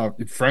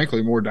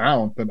 frankly, more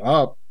down than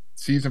up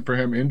season for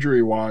him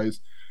injury-wise.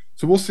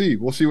 So we'll see.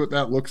 We'll see what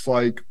that looks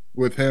like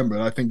with him.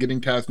 But I think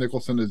getting Taz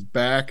Nicholson is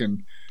back,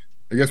 and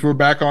I guess we're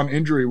back on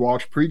injury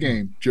watch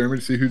pregame, Jeremy,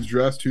 to see who's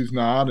dressed, who's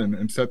not,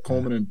 and Seth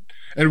Coleman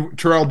and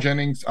Terrell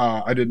Jennings.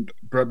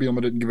 Brett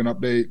Bielema didn't give an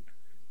update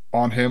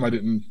on him. I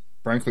didn't,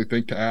 frankly,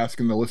 think to ask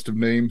in the list of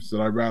names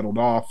that I rattled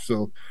off.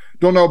 So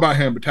don't know about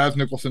him, but Taz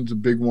Nicholson's a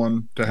big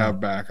one to have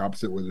back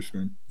opposite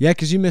Witherspoon. Yeah,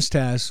 because you missed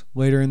Taz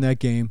later in that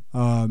game.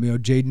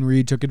 Jaden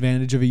Reed took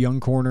advantage of a young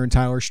corner and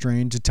Tyler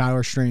Strain. To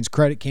Tyler Strain's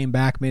credit, came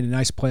back, made a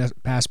nice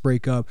pass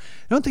breakup.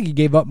 I don't think he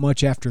gave up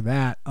much after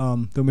that,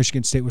 though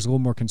Michigan State was a little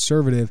more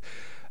conservative.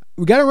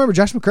 We got to remember,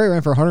 Josh McCray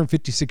ran for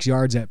 156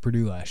 yards at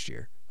Purdue last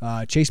year.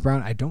 Chase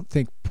Brown, I don't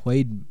think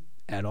played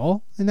at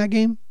all in that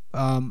game.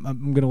 I'm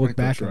going to look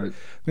back. Right. I'm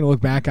going to look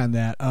back on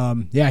that.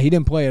 He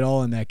didn't play at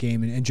all in that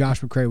game, and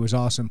Josh McCray was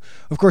awesome.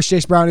 Of course,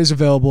 Chase Brown is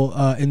available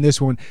in this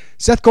one.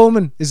 Seth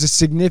Coleman is a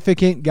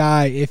significant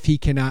guy if he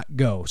cannot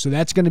go, so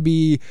that's going to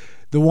be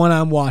the one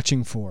I'm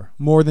watching for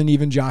more than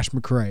even Josh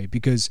McCray,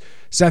 because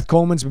Seth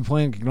Coleman's been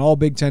playing like an all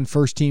Big Ten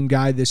first-team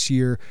guy this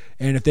year,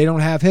 and if they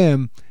don't have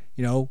him,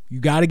 you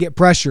got to get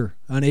pressure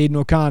on Aiden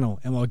O'Connell.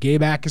 And while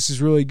Gabe Ackus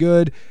is really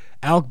good,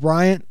 Alec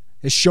Bryant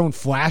has shown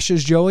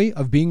flashes, Joey,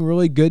 of being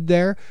really good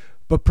there.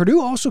 But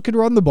Purdue also could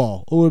run the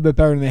ball a little bit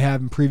better than they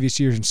have in previous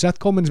years. And Seth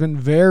Coleman's been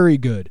very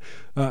good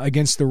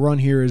against the run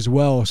here as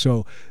well.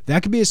 So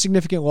that could be a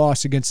significant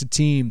loss against a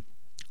team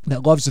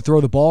that loves to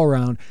throw the ball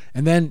around.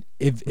 And then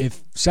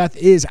if Seth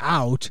is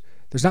out,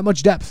 there's not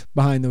much depth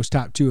behind those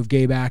top two of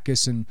Gabe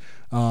Ackus and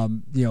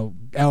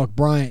Alec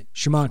Bryant.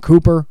 Shimon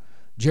Cooper,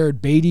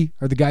 Jared Beatty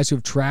are the guys who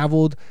have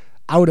traveled.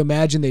 I would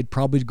imagine they'd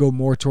probably go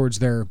more towards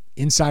their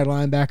inside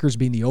linebackers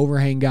being the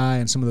overhang guy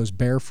and some of those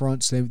bare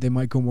fronts. They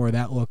might go more of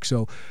that look.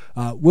 So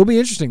will be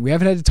interesting. We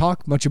haven't had to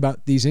talk much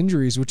about these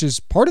injuries, which is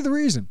part of the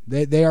reason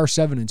they are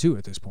 7-2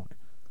 at this point.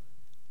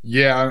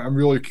 Yeah, I'm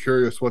really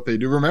curious what they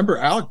do. Remember,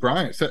 Alec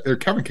Bryant,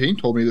 Kevin Kane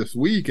told me this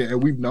week,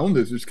 and we've known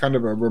this, it's kind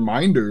of a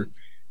reminder.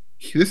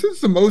 This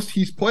is the most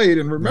he's played,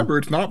 and remember,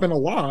 it's not been a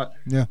lot.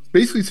 Yeah,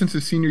 basically since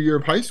his senior year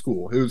of high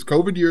school. It was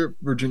COVID year at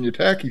Virginia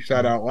Tech. He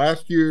sat out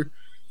last year.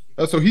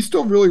 So he's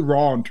still really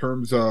raw in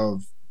terms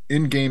of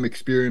in-game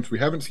experience. We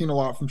haven't seen a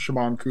lot from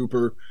Shimon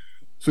Cooper.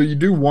 So you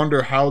do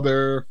wonder how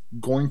they're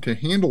going to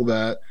handle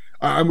that.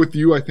 I'm with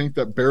you. I think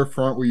that bare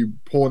front where you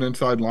pull an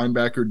inside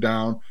linebacker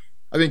down,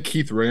 I think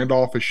Keith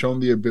Randolph has shown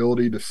the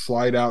ability to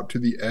slide out to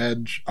the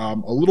edge a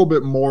little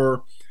bit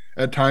more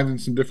at times in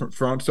some different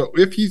fronts. So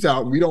if he's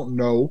out, we don't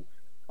know.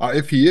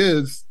 If he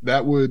is,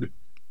 that would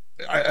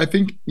 – I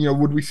think,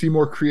 would we see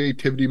more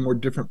creativity, more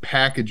different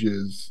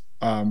packages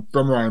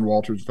from Ryan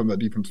Walters, from that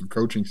defensive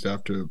coaching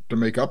staff to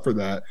make up for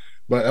that.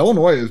 But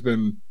Illinois has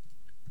been,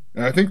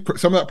 and I think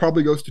some of that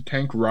probably goes to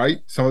Tank Wright.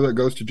 Some of that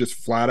goes to just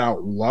flat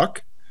out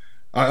luck.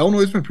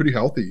 Illinois has been pretty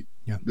healthy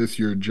this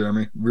year,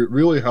 Jeremy,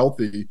 really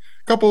healthy.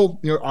 A couple,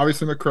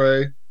 obviously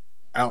McCray,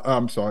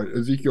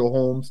 Ezekiel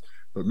Holmes,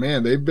 but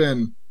man,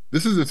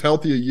 this is as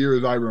healthy a year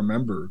as I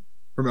remember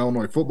from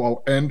Illinois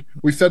football. And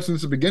we've said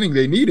since the beginning,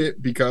 they need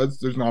it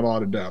because there's not a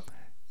lot of depth.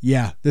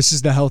 Yeah, this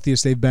is the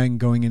healthiest they've been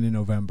going into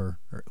November,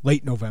 or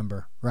late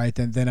November, right?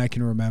 Then I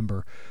can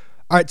remember.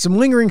 All right, some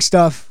lingering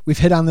stuff. We've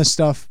hit on this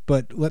stuff,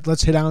 but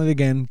let's hit on it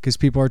again because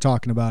people are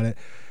talking about it.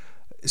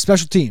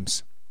 Special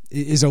teams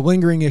is a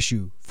lingering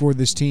issue for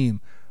this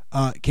team.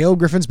 Caleb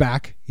Griffin's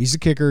back. He's the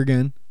kicker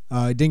again.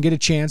 Didn't get a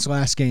chance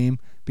last game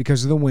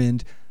because of the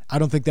wind. I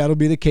don't think that'll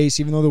be the case,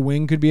 even though the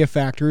wind could be a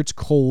factor. It's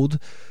cold.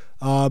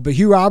 But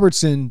Hugh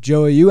Robertson,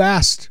 Joey, you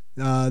asked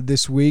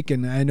this week,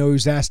 and I know he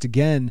was asked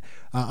again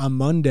on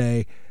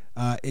Monday,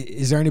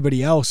 is there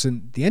anybody else?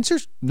 And the answer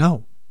is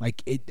no.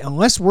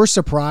 Unless we're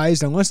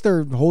surprised, unless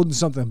they're holding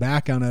something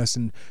back on us,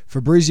 and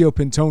Fabrizio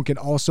Pintone can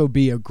also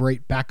be a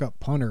great backup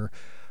punter,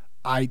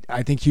 I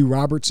think Hugh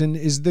Robertson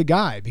is the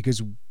guy,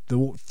 because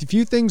the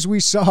few things we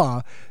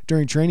saw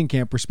during training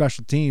camp were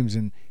special teams,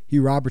 and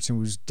Hugh Robertson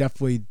was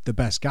definitely the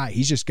best guy.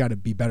 He's just got to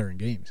be better in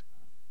games.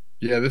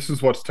 Yeah, this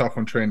is what's tough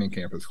when training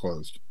camp is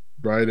closed.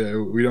 right?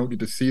 We don't get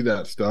to see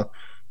that stuff.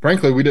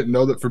 Frankly, we didn't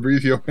know that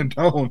Fabrizio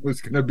Pendone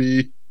was going to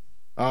be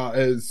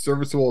as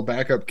serviceable a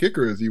backup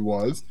kicker as he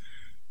was.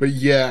 But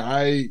yeah,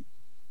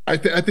 I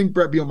think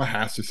Brett Bielema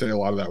has to say a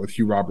lot of that with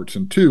Hugh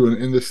Robertson too,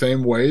 in the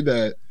same way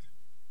that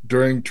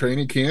during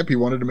training camp he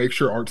wanted to make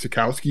sure Art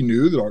Sikowski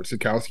knew that Art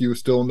Sikowski was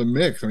still in the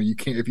mix. I mean, you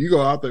can't, if you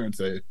go out there and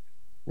say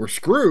we're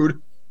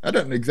screwed, that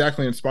doesn't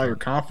exactly inspire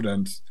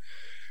confidence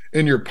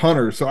in your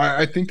punter. So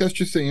I think that's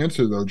just the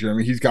answer though,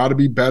 Jeremy. He's got to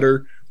be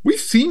better. We've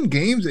seen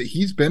games that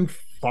he's been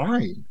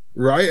fine,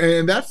 right?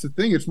 And that's the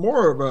thing. It's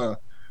more of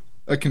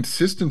a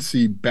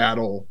consistency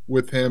battle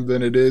with him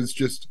than it is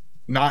just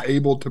not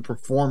able to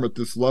perform at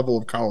this level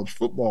of college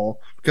football,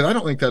 because I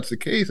don't think that's the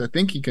case. I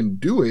think he can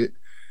do it.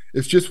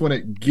 It's just when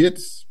it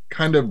gets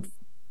kind of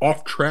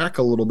off track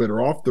a little bit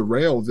or off the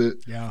rails,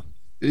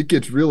 it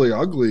gets really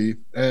ugly.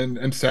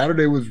 And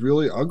Saturday was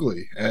really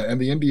ugly. And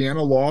the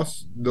Indiana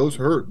loss, those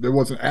hurt. It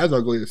wasn't as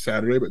ugly as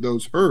Saturday, but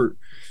those hurt.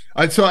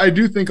 So I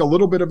do think a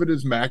little bit of it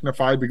is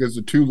magnified because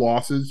the two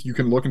losses, you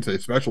can look and say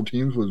special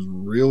teams was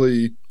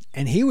really,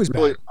 and he was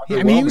really bad.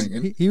 I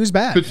mean, he was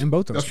bad in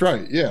both of those. That's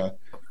right, yeah.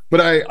 But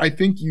I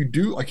think you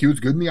do, like, he was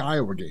good in the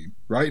Iowa game,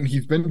 right? And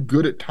he's been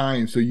good at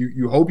times. So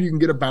you hope you can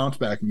get a bounce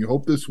back, and you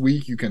hope this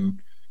week you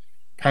can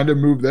kind of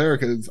move there,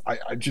 because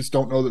I just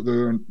don't know that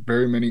there are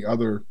very many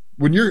other.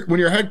 When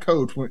your head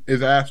coach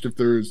is asked if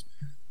there's,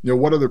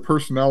 what other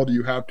personnel do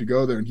you have to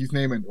go there, and he's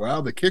naming,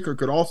 well, the kicker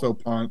could also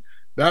punt.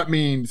 That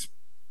means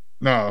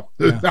no.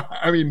 Yeah.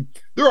 I mean,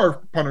 there are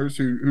punters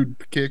who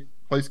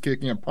place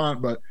kicking and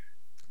punt, but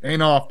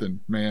ain't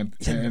often, man.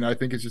 And I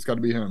think it's just got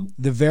to be him.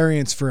 The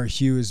variance for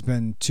Hugh has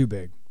been too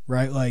big,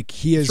 right? Like,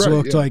 he has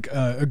looked like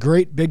a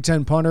great Big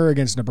Ten punter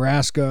against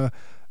Nebraska,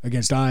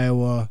 against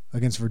Iowa,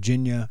 against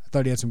Virginia. I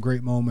thought he had some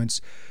great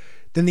moments.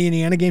 Then the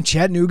Indiana game,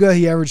 Chattanooga,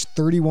 he averaged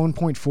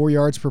 31.4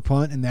 yards per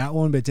punt in that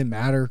one, but it didn't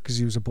matter because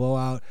he was a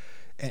blowout.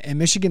 And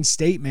Michigan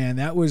State, man,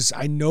 that was,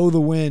 I know the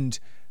wind,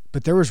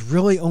 but there was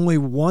really only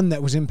one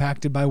that was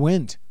impacted by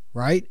wind,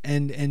 right?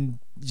 And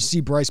you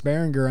see Bryce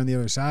Behringer on the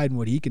other side and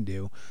what he can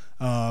do.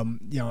 I'm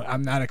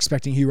not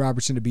expecting Hugh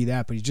Robertson to be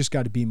that, but you just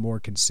got to be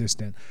more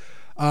consistent.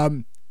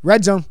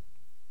 Red zone.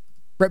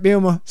 Brett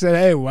Bielema said,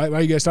 hey, why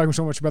are you guys talking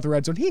so much about the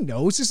red zone? He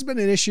knows this has been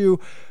an issue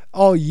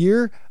all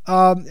year.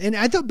 And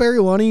I thought Barry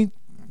Lunney,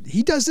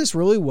 he does this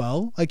really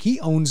well. Like, he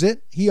owns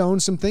it. He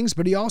owns some things,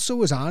 but he also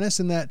was honest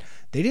in that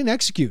they didn't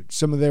execute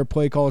some of their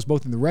play calls,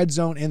 both in the red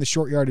zone and the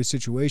short yardage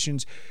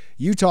situations.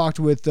 You talked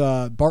with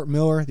Bart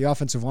Miller, the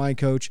offensive line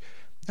coach.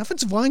 The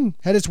offensive line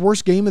had its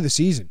worst game of the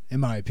season,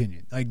 in my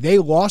opinion. Like, they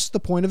lost the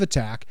point of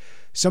attack.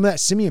 Some of that,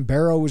 Simeon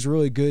Barrow was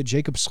really good.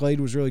 Jacob Slade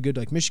was really good.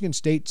 Like, Michigan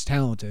State's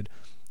talented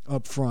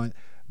up front,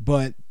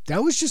 but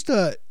that was just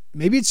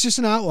maybe it's just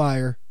an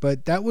outlier,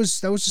 but that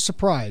was a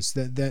surprise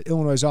that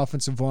Illinois'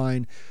 offensive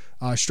line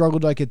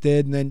struggled like it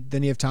did. And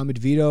then you have Tommy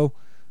DeVito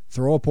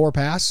throw a poor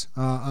pass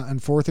on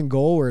 4th and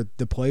goal where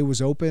the play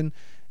was open.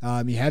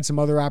 You had some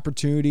other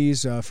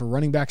opportunities for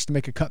running backs to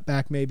make a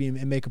cutback maybe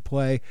and make a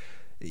play.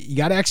 You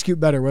got to execute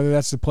better, whether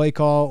that's the play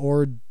call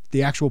or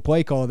the actual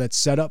play call that's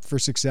set up for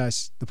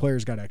success. The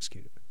players got to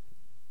execute it.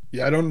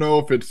 Yeah, I don't know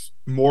if it's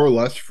more or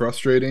less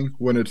frustrating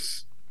when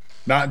it's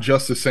not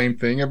just the same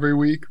thing every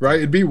week, right?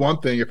 It'd be one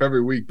thing if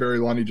every week Barry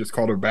Lunney just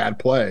called a bad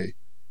play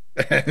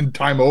and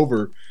time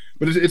over.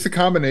 But it's a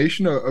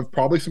combination of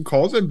probably some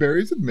calls, and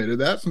Barry's admitted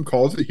that, some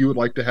calls that he would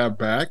like to have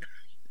back,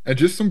 and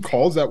just some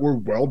calls that were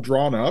well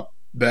drawn up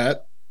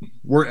that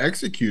weren't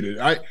executed.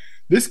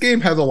 This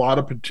game has a lot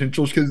of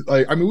potential because,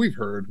 we've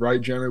heard, right,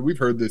 Jeremy? We've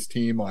heard this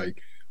team,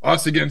 like,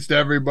 us against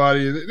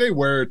everybody. They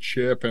wear a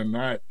chip, and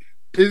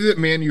is it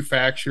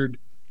manufactured?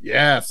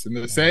 Yes, in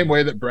the same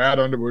way that Brad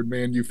Underwood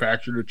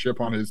manufactured a chip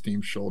on his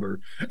team's shoulder.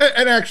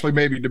 And actually,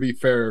 maybe to be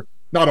fair,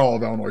 not all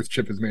of Illinois'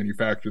 chip is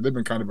manufactured. They've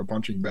been kind of a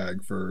punching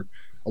bag for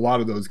a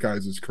lot of those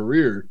guys'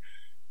 career.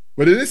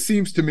 But it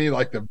seems to me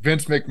like the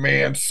Vince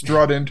McMahon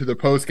strut into the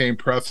post-game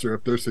presser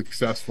if they're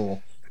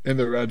successful in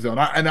the red zone.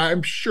 And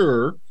I'm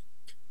sure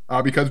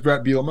because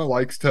Brett Bielema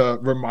likes to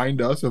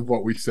remind us of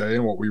what we say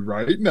and what we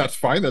write, and that's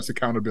fine. That's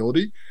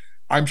accountability.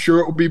 I'm sure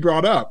it will be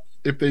brought up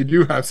if they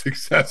do have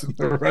success in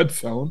the red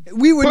zone.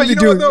 We wouldn't be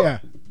doing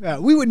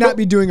we would not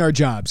be doing our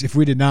jobs if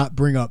we did not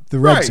bring up the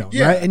red zone,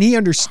 right? And he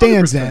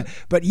understands 100%. That.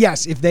 But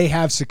yes, if they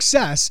have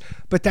success,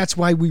 but that's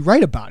why we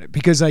write about it,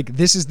 because like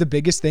this is the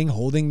biggest thing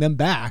holding them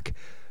back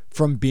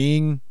from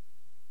being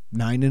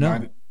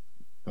 9-0.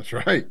 That's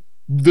right.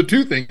 The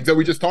two things that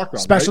we just talked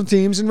about, special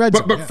teams and red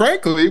zone. But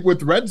frankly,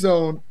 with red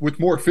zone, with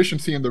more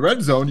efficiency in the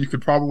red zone, you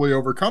could probably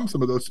overcome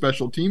some of those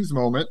special teams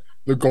moment.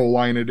 The goal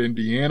line at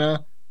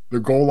Indiana, the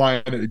goal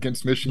line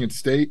against Michigan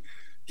State.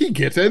 He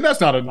gets it, and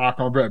that's not a knock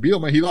on Brett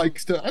Bielema. He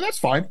likes to, and that's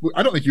fine.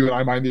 I don't think you and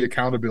I mind the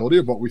accountability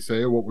of what we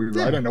say or what we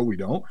write. I know we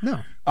don't.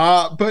 No.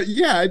 But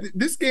yeah,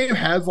 this game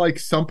has like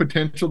some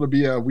potential to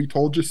be a "we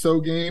told you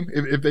so" game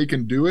if they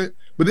can do it.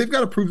 But they've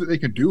got to prove that they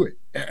can do it,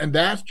 and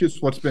that's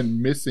just what's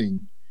been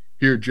missing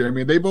here,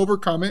 Jeremy. They've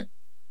overcome it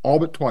all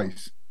but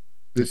twice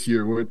this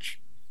year,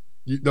 which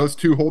those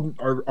two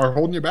are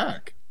holding you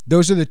back.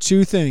 Those are the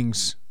two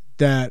things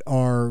that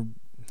are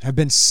have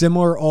been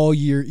similar all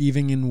year,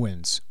 even in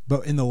wins.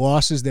 But in the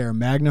losses, they are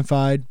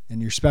magnified,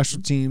 and your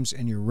special teams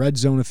and your red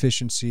zone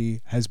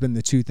efficiency has been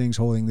the two things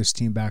holding this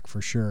team back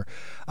for sure.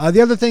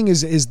 The other thing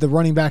is the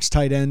running backs,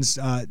 tight ends.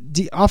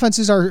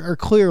 Offenses are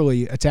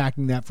clearly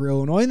attacking that for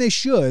Illinois, and they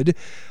should.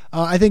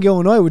 I think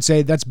Illinois would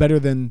say that's better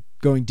than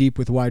going deep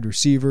with wide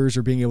receivers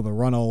or being able to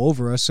run all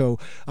over us. So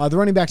the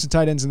running backs and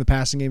tight ends in the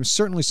passing game is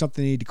certainly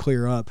something they need to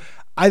clear up.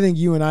 I think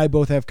you and I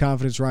both have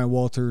confidence Ryan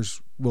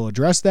Walters will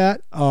address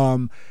that.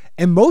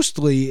 And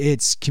mostly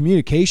it's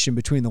communication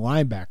between the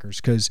linebackers,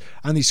 because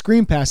on these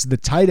screen passes, the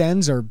tight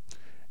ends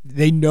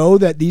they know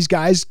that these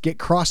guys get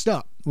crossed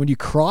up. When you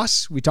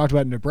cross, we talked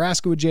about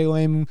Nebraska with Jay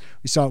Lehman.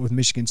 We saw it with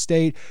Michigan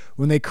State.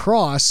 When they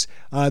cross,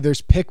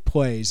 there's pick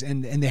plays,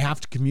 and they have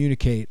to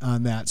communicate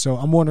on that. So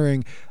I'm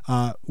wondering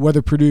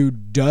whether Purdue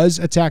does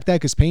attack that,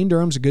 because Payne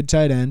Durham's a good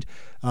tight end.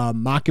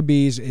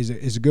 Maccabees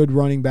is a good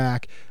running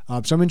back.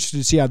 So I'm interested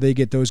to see how they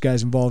get those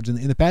guys involved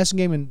in the passing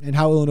game and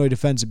how Illinois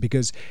defends it,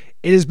 because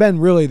it has been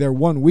really their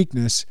one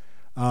weakness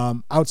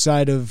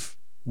outside of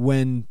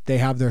when they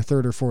have their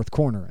third or fourth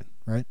corner in,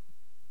 right?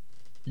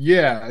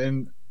 Yeah,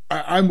 and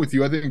I'm with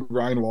you. I think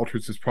Ryan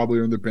Walters has probably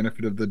earned the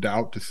benefit of the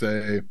doubt to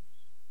say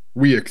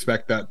we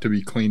expect that to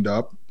be cleaned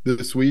up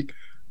this week.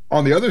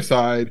 On the other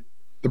side,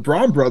 the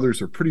Braun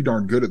brothers are pretty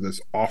darn good at this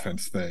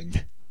offense thing.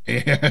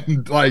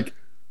 And,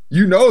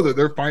 that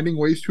they're finding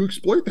ways to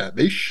exploit that.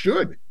 They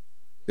should.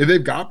 If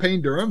they've got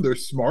Payne Durham, they're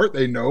smart.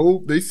 They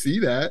know, they see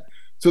that.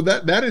 So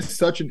that is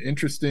such an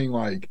interesting,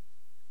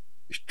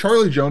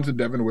 Charlie Jones and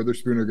Devin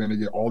Witherspoon are going to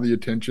get all the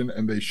attention,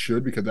 and they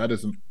should, because that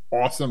is an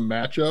awesome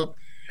matchup.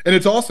 And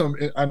it's awesome.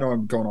 I know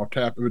I'm going off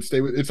tap, but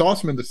it's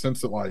awesome in the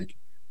sense that,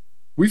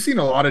 we've seen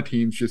a lot of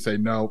teams just say,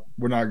 no,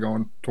 we're not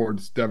going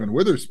towards Devin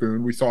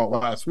Witherspoon. We saw it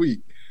last week.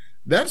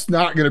 That's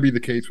not going to be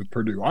the case with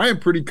Purdue. I am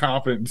pretty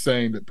confident in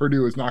saying that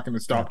Purdue is not going to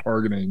stop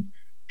targeting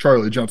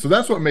Charlie Jones. So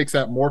that's what makes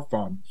that more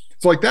fun.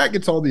 So, that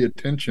gets all the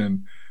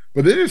attention.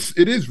 But it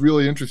is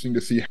really interesting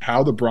to see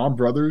how the Braun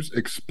brothers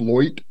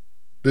exploit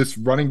this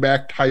running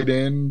back, tight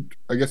end,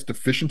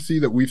 deficiency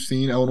that we've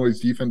seen Illinois'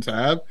 defense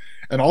have,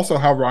 and also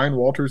how Ryan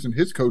Walters and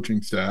his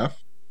coaching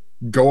staff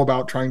go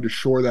about trying to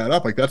shore that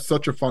up. That's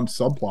such a fun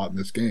subplot in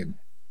this game.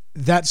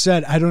 That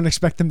said, I don't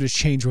expect them to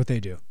change what they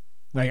do.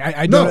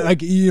 I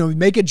don't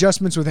make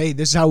adjustments with, hey,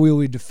 this is how we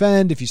will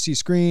defend if you see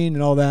screen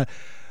and all that.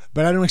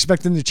 But I don't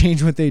expect them to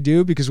change what they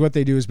do, because what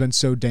they do has been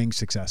so dang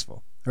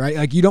successful,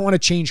 right? You don't want to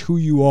change who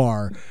you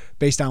are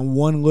based on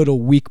one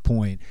little weak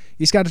point.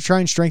 You just got to try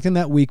and strengthen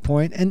that weak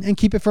point and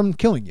keep it from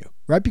killing you,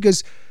 right?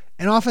 Because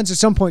an offense at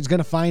some point is going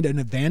to find an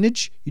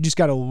advantage. You just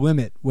got to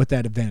limit what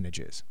that advantage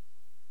is.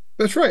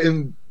 That's right.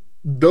 And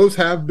those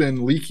have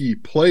been leaky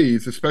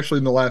plays, especially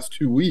in the last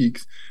 2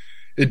 weeks.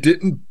 It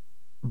didn't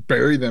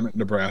bury them at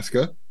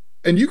Nebraska.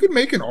 And you could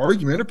make an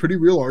argument, a pretty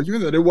real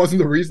argument, that it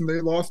wasn't the reason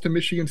they lost to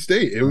Michigan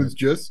State. It was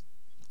just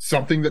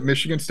something that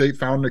Michigan State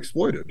found and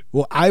exploited.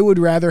 Well, I would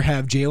rather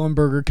have Jalen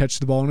Berger catch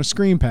the ball in a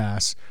screen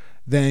pass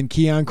than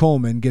Keon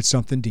Coleman get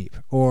something deep,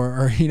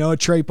 or a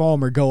Trey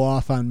Palmer go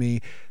off on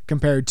me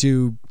compared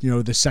to,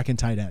 the second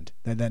tight end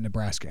that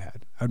Nebraska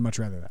had. I would much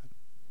rather that.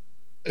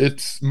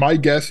 It's my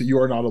guess that you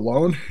are not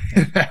alone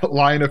in that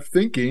line of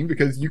thinking,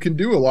 because you can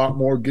do a lot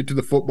more, get to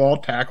the football,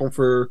 tackle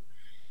for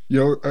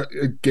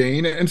a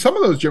gain. And some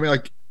of those, Jimmy,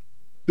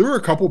 there were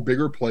a couple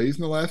bigger plays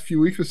in the last few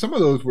weeks, but some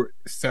of those were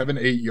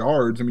 7-8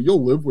 yards. I mean,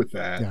 you'll live with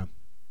that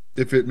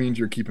if it means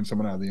you're keeping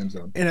someone out of the end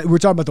zone. And we're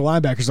talking about the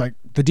linebackers.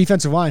 The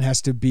defensive line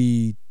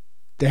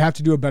they have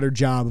to do a better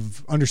job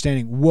of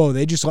understanding, whoa,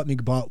 they just let me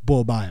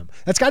blow by them.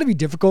 That's got to be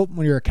difficult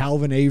when you're a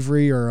Calvin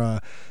Avery or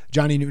a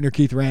Johnny Newton or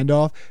Keith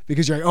Randolph,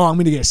 because you're I'm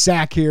going to get a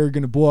sack here,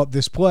 going to blow up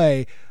this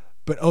play,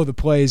 but, the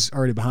play's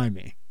already behind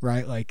me,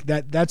 right?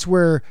 That's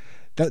where –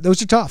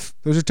 those are tough.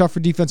 Those are tough for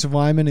defensive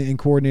linemen, and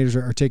coordinators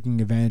are taking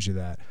advantage of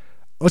that.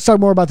 Let's talk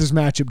more about this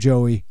matchup,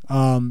 Joey.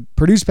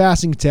 Purdue's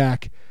passing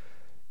attack,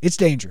 it's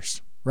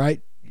dangerous,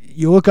 right?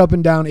 You look up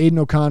and down Aiden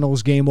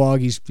O'Connell's game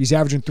log. He's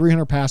averaging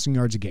 300 passing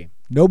yards a game.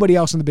 Nobody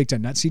else in the Big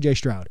Ten, not C.J.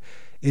 Stroud,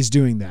 is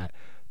doing that.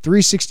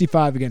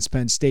 365 against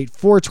Penn State,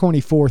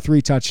 424,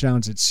 3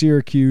 touchdowns at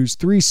Syracuse,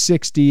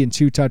 360 and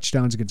 2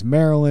 touchdowns against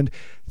Maryland,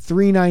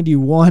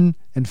 391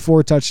 and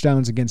 4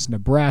 touchdowns against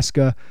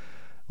Nebraska.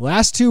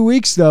 Last 2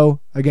 weeks, though,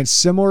 against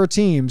similar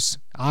teams,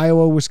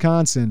 Iowa,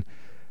 Wisconsin,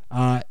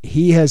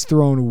 he has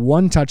thrown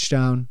 1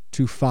 touchdown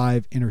to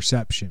 5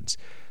 interceptions.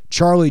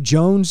 Charlie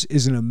Jones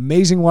is an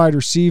amazing wide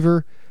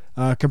receiver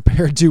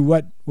compared to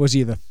what was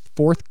he, the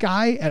 4th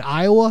guy at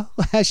Iowa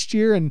last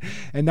year, and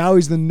now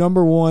he's the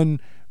number 1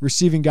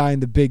 receiving guy in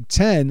the Big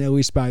Ten, at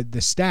least by the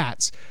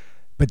stats.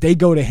 But they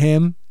go to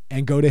him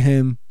and go to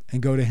him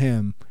and go to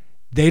him.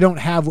 They don't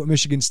have what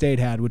Michigan State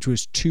had, which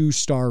was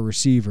 2-star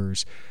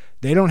receivers.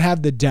 They don't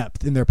have the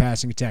depth in their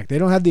passing attack. They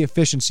don't have the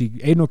efficiency.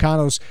 Aiden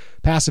O'Connell's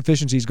pass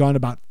efficiency has gone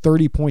about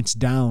 30 points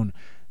down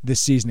this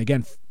season.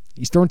 Again,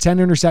 he's thrown 10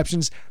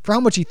 interceptions. For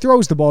how much he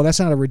throws the ball, that's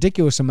not a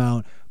ridiculous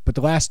amount, but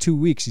the last 2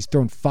 weeks he's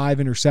thrown 5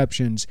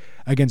 interceptions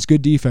against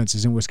good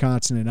defenses in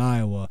Wisconsin and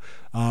Iowa.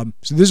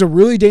 So this is a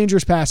really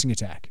dangerous passing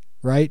attack,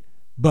 right?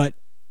 But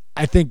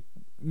I think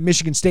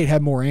Michigan State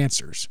had more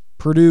answers.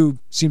 Purdue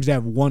seems to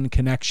have one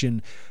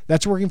connection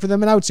that's working for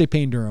them, and I would say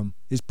Payne Durham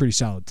is pretty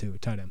solid too,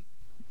 tight end.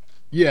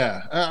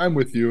 Yeah, I'm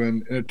with you.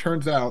 And it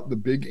turns out the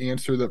big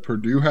answer that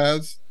Purdue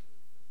has,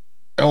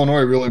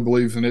 Illinois really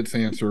believes in its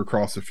answer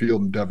across the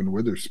field in Devin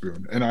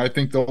Witherspoon. And I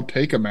think they'll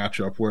take a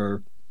matchup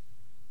where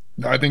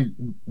I think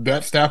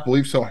that staff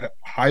believes so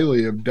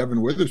highly of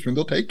Devin Witherspoon,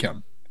 they'll take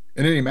him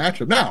in any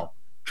matchup. Now,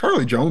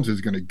 Charlie Jones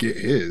is going to get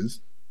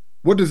his.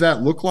 What does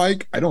that look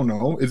like? I don't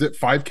know. Is it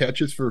 5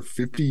 catches for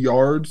 50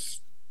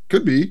 yards?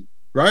 Could be,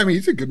 right? I mean,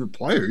 he's a good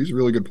player. He's a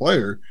really good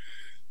player.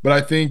 But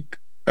I think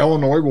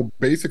Illinois will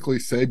basically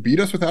say, beat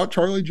us without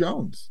Charlie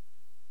Jones.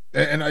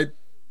 And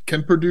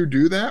can Purdue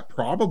do that?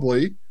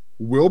 Probably.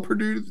 Will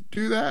Purdue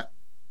do that?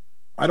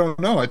 I don't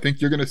know. I think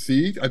you're going to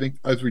see, I think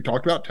as we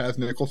talked about, Taz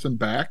Nicholson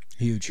back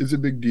Huge. Is a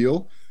big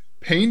deal.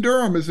 Payne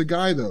Durham is a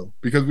guy, though,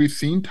 because we've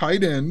seen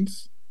tight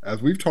ends,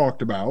 as we've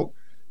talked about,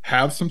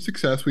 have some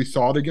success. We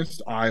saw it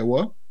against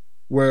Iowa,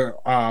 where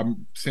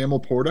Sam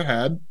Laporta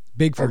had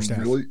big first half.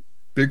 Really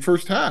big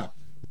first half.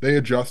 They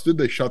adjusted.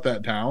 They shut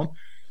that down.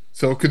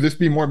 So could this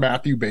be more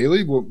Matthew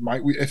Bailey?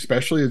 Might we,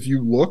 especially as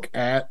you look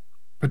at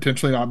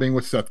potentially not being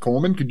with Seth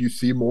Coleman, could you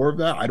see more of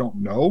that? I don't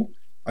know.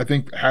 I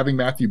think having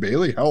Matthew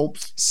Bailey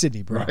helps.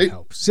 Sidney Brown right?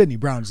 helps. Sidney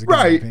Brown's the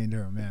guy Payne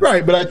Durham, yeah.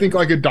 Right, but I think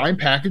like a dime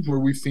package where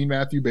we've seen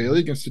Matthew Bailey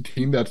against a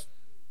team that's,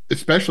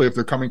 especially if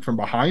they're coming from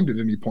behind at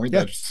any point,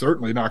 that's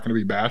certainly not going to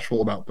be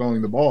bashful about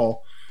throwing the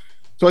ball.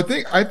 So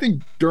I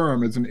think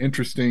Durham is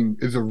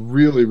a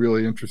really,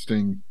 really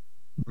interesting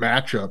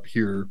matchup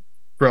here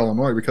for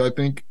Illinois, because I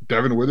think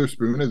Devin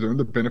Witherspoon has earned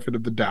the benefit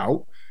of the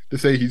doubt to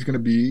say he's going to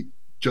be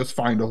just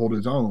fine to hold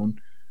his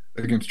own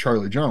against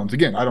Charlie Jones.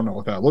 Again, I don't know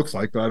what that looks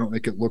like, but I don't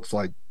think it looks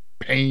like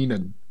pain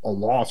and a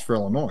loss for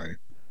Illinois.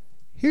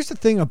 Here's the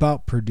thing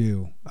about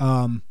Purdue.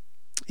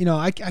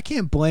 I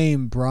can't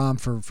blame Brom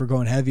for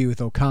going heavy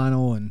with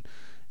O'Connell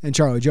and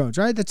Charlie Jones,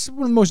 right? That's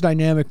one of the most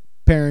dynamic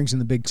pairings in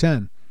the Big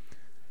Ten.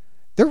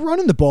 They're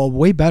running the ball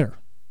way better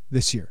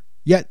this year,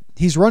 yet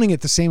he's running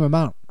it the same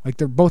amount. Like,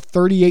 they're both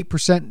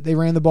 38%. They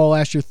ran the ball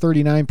last year,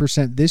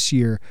 39% this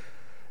year.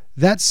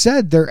 That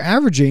said, they're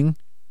averaging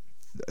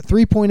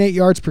 3.8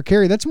 yards per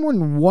carry. That's more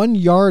than 1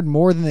 yard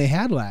more than they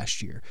had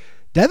last year.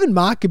 Devin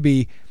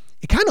Mockabee,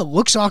 it kind of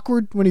looks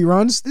awkward when he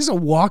runs. This is a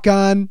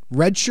walk-on,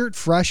 redshirt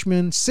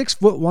freshman, 6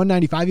 foot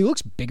 195. He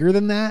looks bigger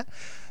than that,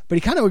 but he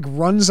kind of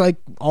runs like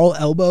all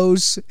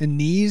elbows and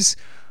knees.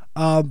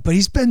 But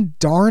he's been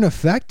darn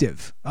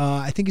effective.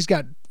 I think he's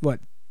got,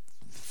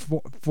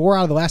 four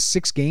out of the last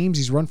 6 games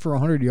he's run for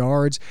 100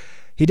 yards.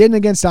 He didn't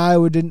against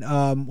Iowa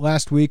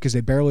last week because they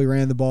barely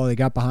ran the ball. They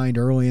got behind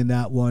early in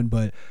that one,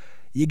 but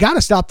you got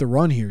to stop the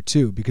run here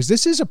too, because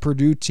this is a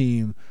Purdue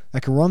team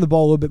that can run the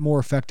ball a little bit more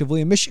effectively.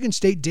 And Michigan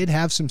State did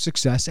have some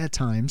success at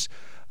times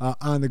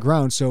on the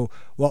ground. So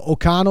while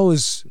O'Connell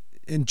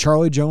and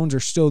Charlie Jones are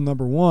still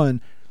number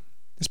one,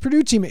 this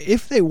Purdue team,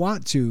 if they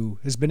want to,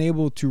 has been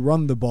able to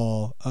run the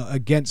ball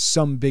against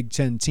some Big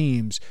Ten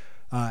teams.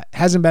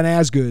 Hasn't been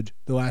as good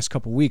the last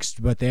couple weeks,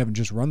 but they haven't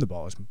just run the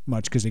ball as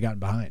much because they gotten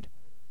behind.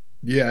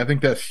 Yeah, I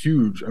think that's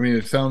huge. I mean,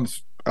 it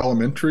sounds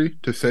elementary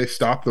to say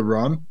stop the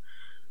run,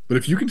 but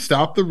if you can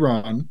stop the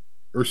run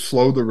or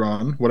slow the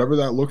run, whatever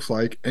that looks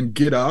like, and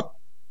get up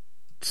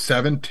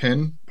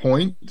 7-10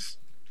 points,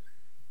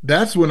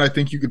 that's when I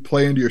think you could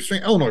play into your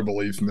strength. Illinois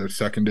believes in their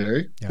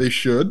secondary. Yeah. They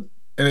should.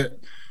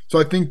 So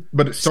I think,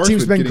 but it starts with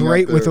this team's been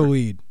great with a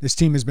lead. This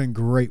team has been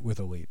great with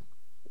a lead.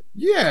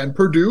 Yeah, and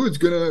Purdue is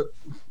going to,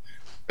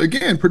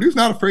 again, Purdue's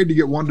not afraid to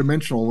get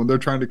one-dimensional when they're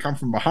trying to come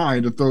from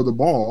behind and throw the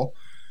ball.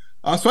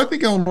 So I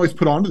think Illinois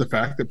put on to the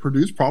fact that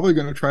Purdue's probably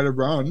going to try to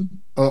run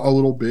a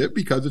little bit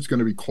because it's going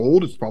to be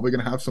cold. It's probably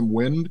going to have some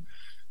wind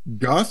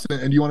gusts,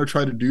 and you want to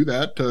try to do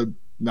that to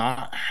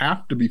not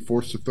have to be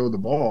forced to throw the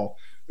ball.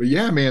 But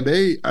yeah, man,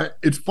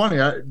 it's funny.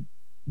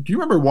 Do you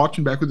remember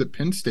watching back with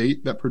Penn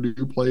State that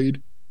Purdue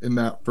played in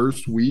that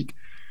first week?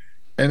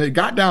 And it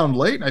got down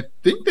late, and I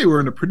think they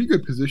were in a pretty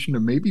good position to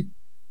maybe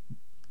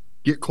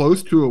get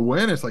close to a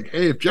win. It's like,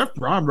 hey, if Jeff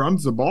Brom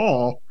runs the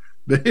ball,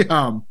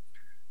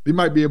 they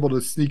might be able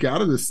to sneak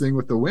out of this thing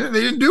with the win.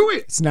 They didn't do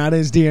it. It's not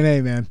his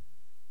DNA, man.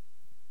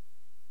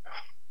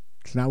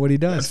 It's not what he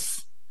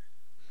does.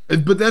 I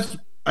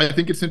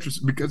think it's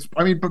interesting because,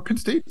 but Penn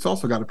State's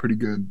also got pretty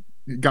good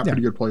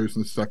players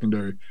in the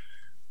secondary.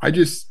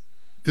 This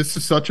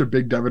is such a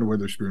big Devin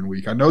Witherspoon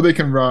week. I know they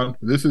can run.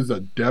 This is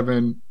a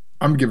Devin.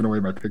 I'm giving away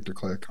my pick to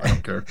click. I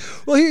don't care.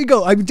 Well, here you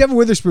go. Devin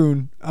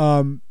Witherspoon,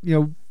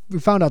 we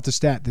found out the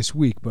stat this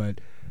week, but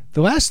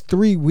the last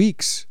 3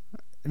 weeks,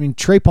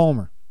 Trey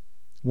Palmer,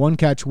 1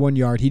 catch, 1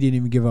 yard. He didn't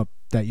even give up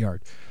that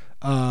yard.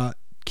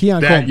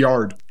 Keon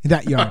Coleman.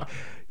 That yard.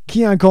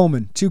 Keon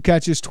Coleman, 2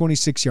 catches,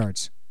 26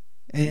 yards.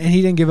 And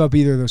he didn't give up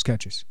either of those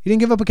catches. He didn't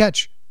give up a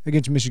catch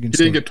against Michigan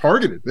State. He didn't get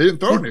targeted. They didn't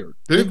throw it here.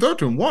 They didn't throw it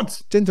to him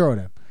once. Didn't throw it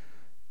at him.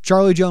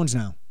 Charlie Jones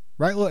now,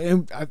 right?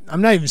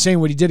 I'm not even saying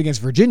what he did against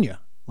Virginia.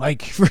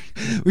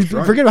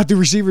 Forget about the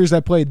receivers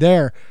that played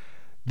there.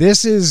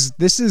 This is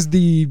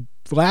the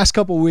last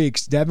couple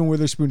weeks, Devin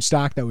Witherspoon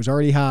stock that was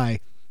already high,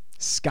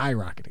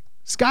 skyrocketing.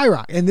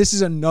 skyrocket. And this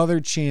is another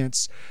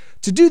chance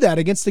to do that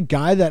against the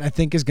guy that I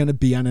think is going to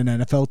be on an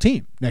NFL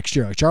team next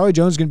year. Like Charlie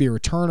Jones is going to be a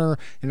returner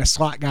and a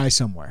slot guy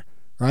somewhere,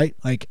 right?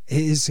 Like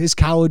his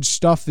college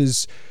stuff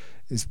is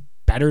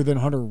better than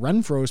Hunter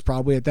Renfro's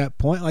probably at that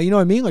point. Like, you know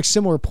what I mean? Like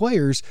similar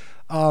players.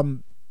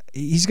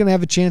 He's going to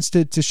have a chance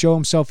to show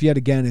himself yet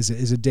again as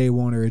a day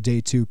one or a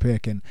day two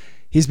pick. And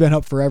he's been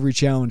up for every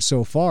challenge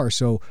so far.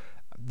 So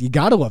you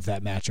got to love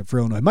that matchup for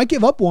Illinois. Might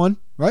give up one,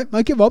 right?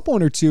 Might give up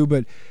one or two,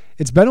 but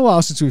it's been a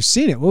while since we've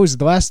seen it. What was it,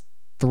 the last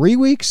 3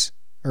 weeks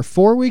or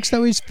 4 weeks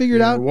that we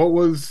figured out? What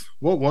was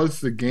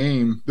the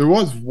game? There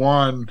was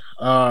one.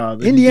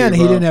 Indiana,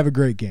 he didn't have a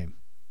great game.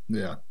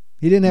 Yeah.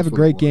 He didn't have a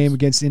great game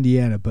against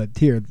Indiana, but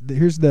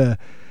here's the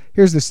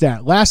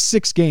stat. Last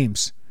 6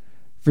 games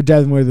for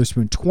Devin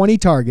Witherspoon, 20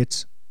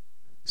 targets.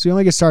 So he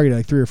only gets targeted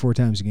like 3 or 4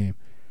 times a game.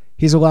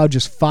 He's allowed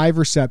just 5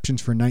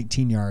 receptions for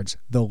 19 yards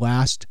the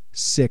last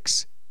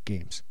 6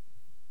 games.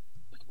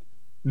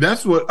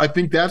 That's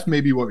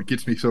maybe what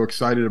gets me so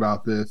excited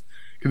about this.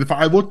 Because if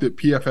I looked at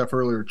PFF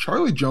earlier,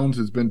 Charlie Jones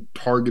has been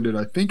targeted,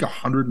 I think,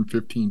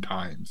 115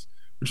 times,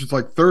 which is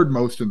like third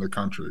most in the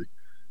country.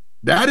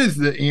 That is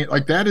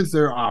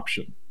their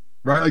option,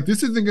 right? Like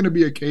this isn't going to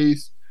be a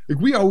case like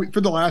we always,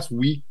 for the last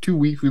week, 2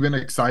 weeks, we've been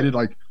excited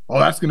like, oh,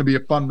 that's going to be a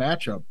fun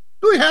matchup.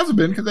 It really hasn't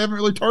been because they haven't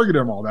really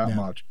targeted him all that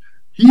much.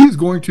 He is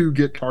going to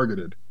get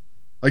targeted.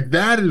 Like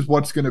that is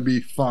what's going to be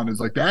fun. Is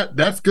like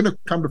that's going to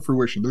come to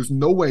fruition. There's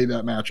no way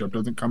that matchup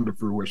doesn't come to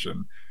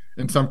fruition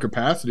in some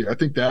capacity. I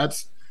think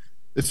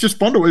it's just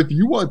fun to if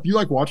you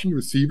like watching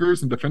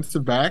receivers and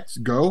defensive backs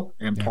go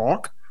and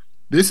talk.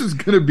 This is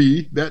going to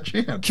be that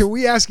chance. Can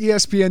we ask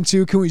ESPN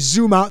too? Can we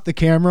zoom out the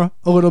camera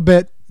a little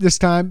bit this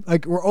time?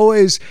 Like we're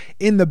always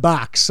in the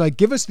box. Like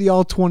give us the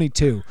all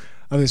 22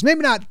 of this.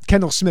 Maybe not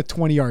Kendall Smith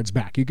 20 yards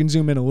back. You can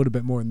zoom in a little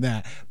bit more than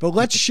that. But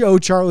let's show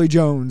Charlie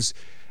Jones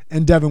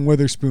and Devin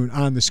Witherspoon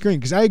on the screen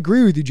because I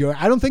agree with you, Joe.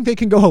 I don't think they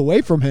can go away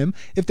from him.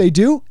 If they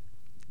do,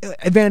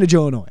 advantage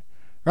Illinois,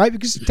 right?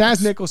 Because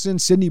Taz Nicholson,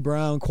 Sidney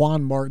Brown,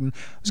 Quan Martin,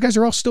 those guys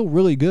are all still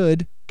really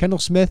good. Kendall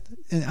Smith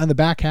on the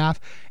back half.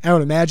 I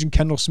would imagine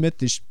Kendall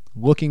Smith is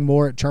looking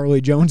more at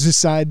Charlie Jones's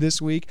side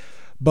this week.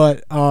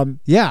 But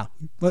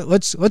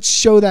let's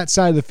show that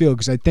side of the field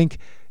because I think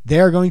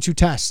they are going to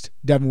test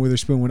Devin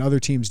Witherspoon when other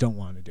teams don't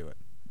want to do it.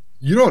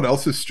 You know what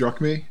else has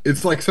struck me?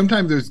 It's like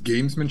sometimes there's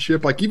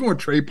gamesmanship. Like even with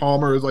Trey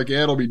Palmer, is like,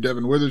 yeah, it'll be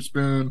Devin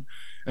Witherspoon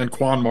and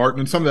Quan Martin.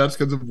 And some of that's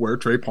because of where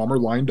Trey Palmer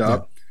lined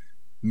up.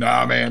 Yeah.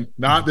 Nah, man,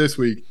 not this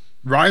week.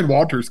 Ryan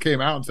Walters came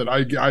out and said,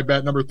 I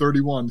bet number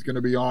 31 is going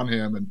to be on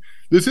him. And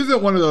this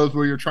isn't one of those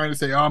where you're trying to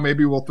say, oh,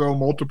 maybe we'll throw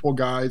multiple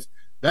guys.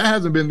 That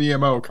hasn't been the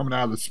MO coming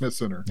out of the Smith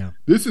Center. No.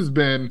 This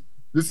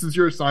is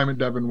your assignment,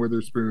 Devin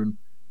Witherspoon.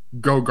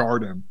 Go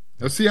guard him.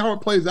 Let's see how it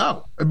plays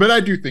out. But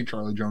I do think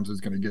Charlie Jones is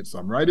going to get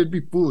some, right? It'd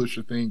be foolish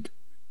to think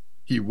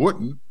he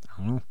wouldn't.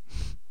 I don't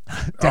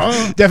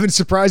know. Devin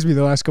surprised me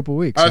the last couple of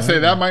weeks. I'd say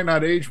that might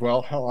not age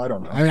well. Hell, I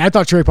don't know. I mean, I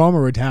thought Trey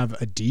Palmer would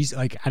have a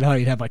decent, I thought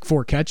he'd have like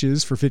 4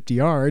 catches for 50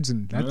 yards,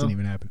 and that didn't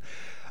even happen.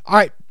 All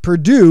right,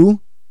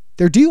 Purdue,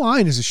 their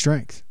D-line is a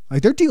strength.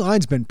 Like their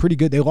D-line's been pretty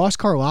good. They lost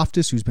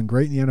Karlaftis, who's been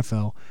great in the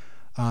NFL.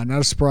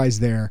 Not a surprise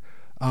there.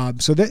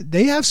 So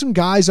they have some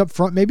guys up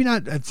front, maybe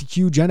not a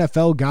huge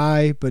NFL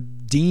guy, but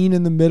Dean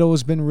in the middle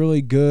has been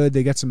really good.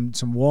 They got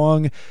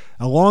a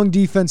long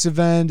defensive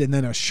end and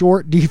then a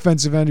short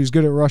defensive end who's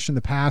good at rushing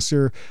the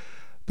passer.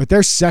 But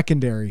their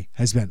secondary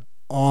has been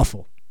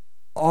awful.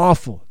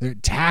 Their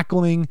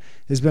tackling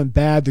has been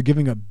bad. They're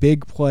giving up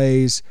big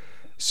plays.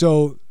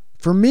 So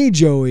for me,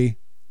 Joey,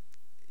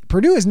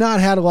 Purdue has not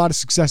had a lot of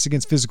success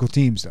against physical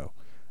teams, though.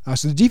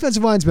 So the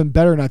defensive line's been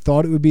better than I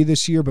thought it would be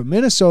this year, but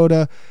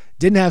Minnesota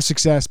didn't have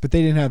success, but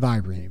they didn't have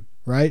Ibrahim,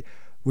 right?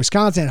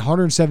 Wisconsin had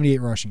 178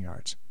 rushing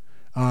yards.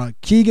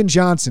 Keegan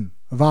Johnson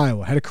of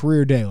Iowa had a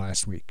career day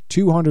last week,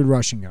 200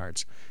 rushing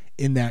yards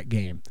in that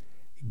game.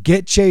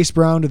 Get Chase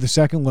Brown to the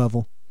second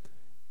level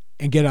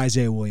and get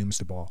Isaiah Williams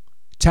the ball.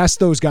 Test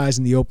those guys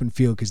in the open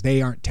field because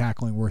they aren't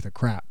tackling worth a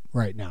crap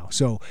right now.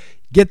 So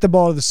get the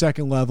ball to the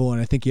second level,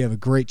 and I think you have a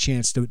great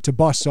chance to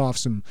bust off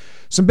some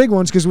big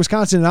ones because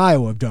Wisconsin and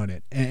Iowa have done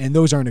it, and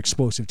those aren't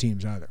explosive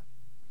teams either.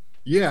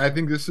 Yeah, I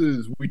think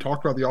we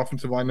talked about the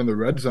offensive line in the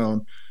red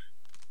zone.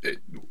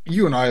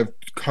 You and I have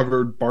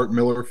covered Bart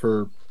Miller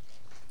for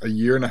a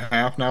year and a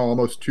half now,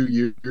 almost 2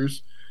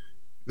 years.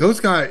 Those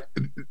guys,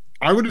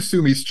 I would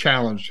assume he's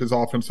challenged his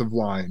offensive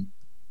line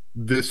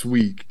this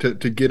week to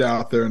get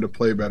out there and to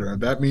play better.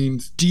 And that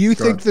means... Do you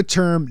think the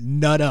term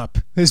nut up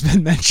has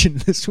been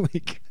mentioned this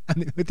week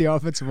with the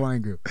offensive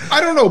line group?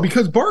 I don't know,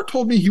 because Bart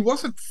told me it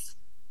wasn't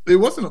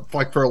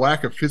like for a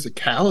lack of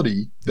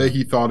physicality that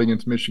he thought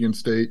against Michigan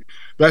State.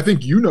 But I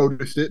think you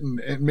noticed it,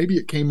 and maybe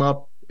it came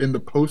up in the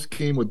post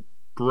game with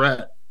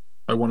Brett.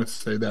 I want to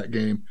say that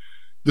game.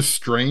 The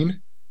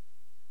strain.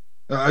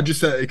 Just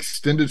that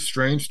extended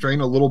strain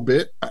a little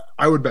bit.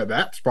 I would bet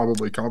that's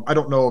probably come up. I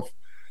don't know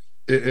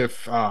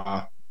if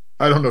I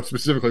don't know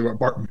specifically what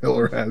Bart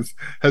Miller has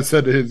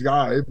said to his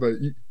guy, but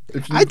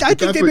I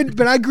think they've been.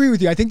 But I agree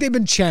with you. I think they've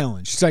been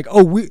challenged. It's like,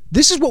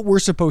 this is what we're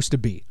supposed to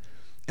be,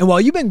 And while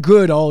you've been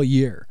good all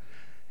year,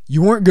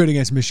 you weren't good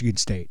against Michigan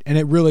State, and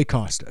it really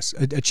cost us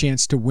a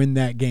chance to win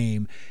that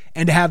game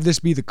and to have this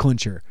be the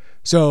clincher.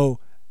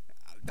 So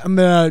I'm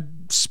going to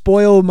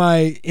spoil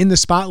my in the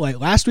spotlight.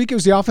 Last week it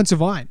was the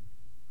offensive line,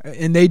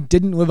 and they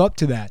didn't live up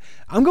to that.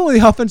 I'm going with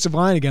the offensive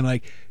line again.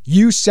 Like,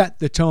 you set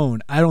the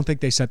tone. I don't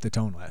think they set the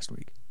tone last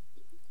week.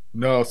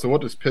 No, so what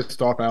does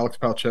pissed off Alex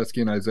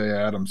Palczewski and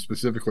Isaiah Adams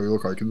specifically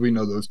look like? Because we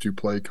know those two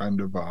play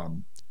kind of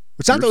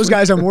it's not those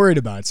guys I'm worried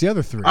about. It's the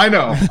other three. I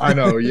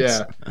know,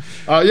 yeah.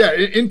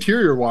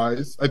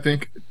 Interior-wise, I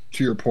think,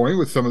 to your point,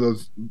 with some of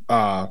those,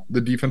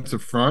 the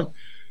defensive front,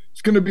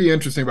 it's going to be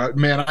interesting. But,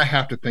 man, I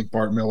have to think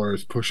Bart Miller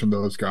is pushing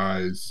those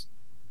guys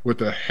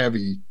with a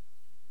heavy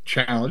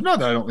challenge. Not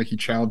that I don't think he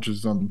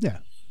challenges them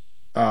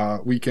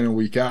week in and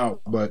week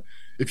out, but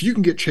if you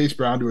can get Chase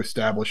Brown to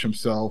establish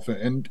himself,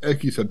 and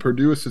like you said,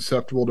 Purdue is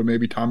susceptible to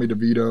maybe Tommy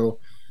DeVito.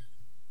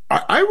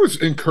 I was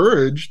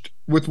encouraged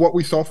with what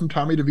we saw from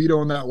Tommy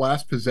DeVito in that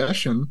last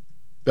possession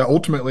that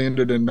ultimately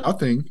ended in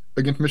nothing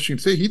against Michigan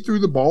State. He threw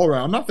the ball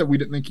around. Not that we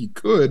didn't think he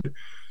could,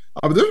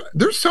 but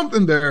there's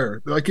something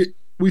there. Like,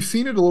 we've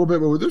seen it a little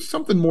bit, but there's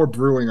something more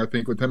brewing, I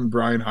think, with him and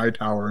Brian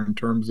Hightower in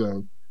terms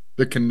of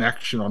the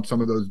connection on some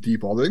of those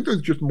deep balls. I think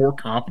there's just more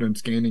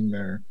confidence gaining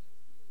there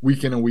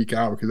week in and week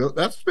out, because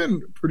that's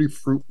been pretty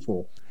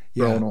fruitful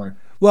for Illinois.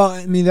 Well,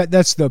 I mean,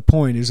 that's the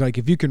point, is like,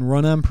 if you can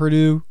run on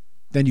Purdue,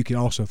 then you can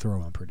also throw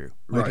on Purdue.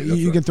 Like, right,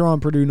 you can throw on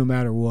Purdue no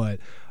matter what.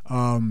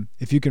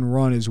 If you can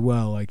run as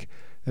well, like,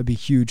 that'd be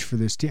huge for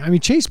this team. I mean,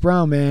 Chase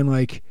Brown, man,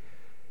 like,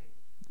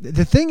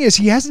 the thing is,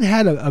 he hasn't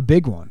had a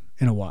big one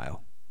in a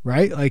while,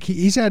 right? Like,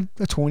 he's had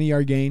a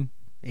 20-yard gain,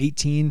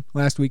 18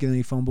 last week, and then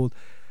he fumbled.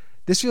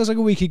 This feels like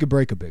a week he could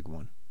break a big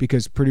one,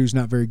 because Purdue's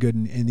not very good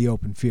in the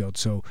open field.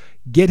 So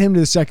get him to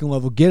the second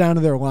level, get onto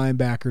their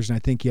linebackers, and I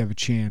think you have a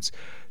chance.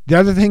 The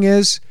other thing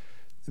is,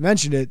 I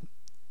mentioned it,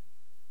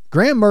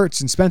 Graham Mertz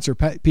and Spencer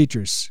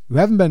Petras, who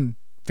haven't been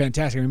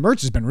fantastic. I mean,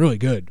 Mertz has been really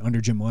good under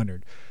Jim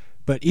Leonhard,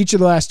 but each of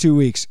the last 2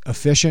 weeks,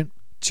 efficient,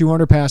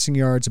 200 passing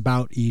yards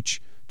about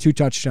each, 2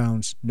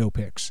 touchdowns, no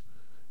picks.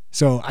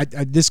 So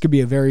this could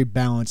be a very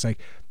balanced. Like,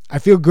 I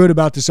feel good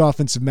about this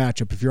offensive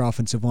matchup if your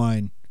offensive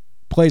line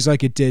plays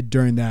like it did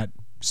during that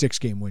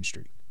 6-game win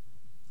streak.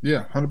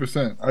 Yeah,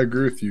 100%. I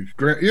agree with you.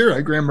 You're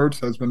right. Graham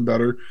Mertz has been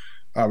better.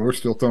 We're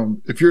still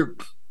throwing. If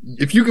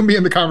you can be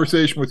in the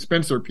conversation with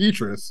Spencer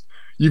Petras,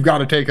 you've got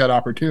to take that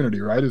opportunity,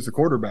 right? As a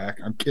quarterback.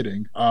 I'm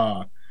kidding.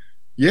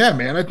 Yeah,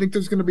 man, I think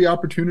there's going to be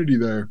opportunity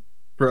there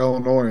for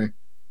Illinois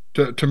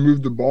to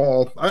move the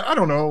ball. I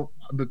don't know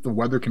that the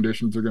weather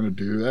conditions are going to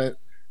do that.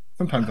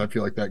 Sometimes I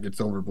feel like that gets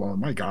overblown.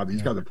 My God,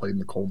 these guys have played in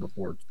the cold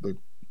before. They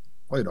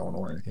played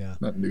Illinois. Yeah,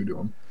 nothing new to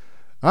them.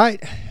 All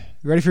right,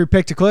 you ready for your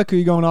pick to click? Or are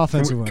you going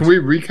offensive? Can we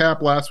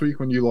recap last week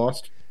when you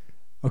lost?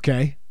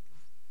 Okay,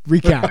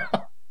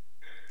 recap.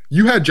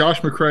 You had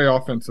Josh McCray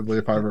offensively,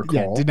 if I recall.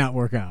 Yeah, did not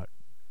work out.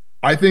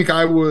 I think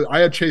I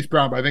had Chase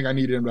Brown, but I think I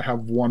needed him to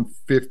have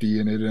 150,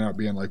 and it ended up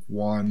being like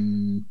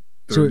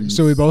 130.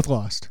 So we both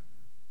lost.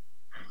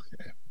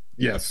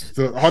 Yes,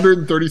 the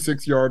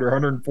 136-yard or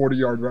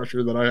 140-yard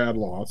rusher that I had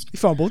lost. He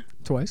fumbled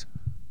twice.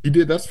 He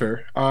did. That's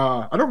fair.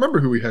 I don't remember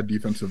who we had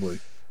defensively.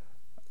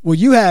 Well,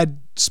 you had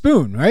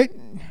Spoon, right?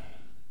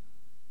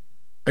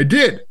 I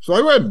did. So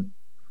I win.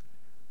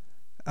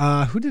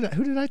 Who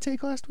did I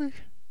take last week?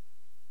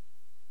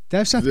 Did I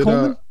have Seth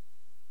Coleman?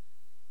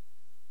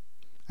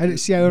 I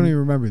don't even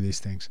remember these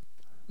things.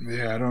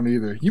 Yeah, I don't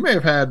either. You may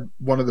have had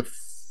one of the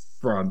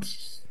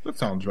fronts. That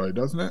sounds right,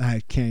 doesn't it?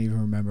 I can't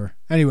even remember.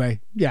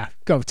 Anyway, yeah,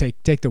 go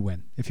take the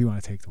win if you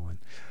want to take the win.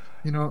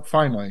 You know,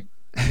 finally.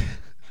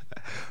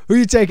 Who are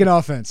you taking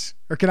offense?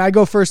 Or can I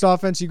go first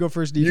offense? You go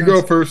first defense? You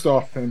go first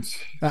offense.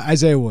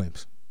 Isaiah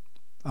Williams.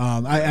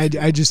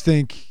 I just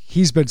think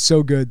he's been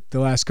so good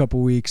the last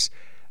couple weeks.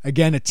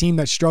 Again, a team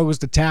that struggles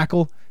to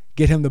tackle,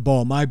 get him the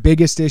ball. My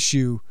biggest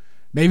issue,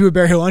 maybe with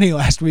Barry Lunny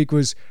last week,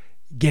 was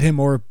get him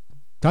more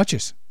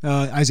touches.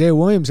 Isaiah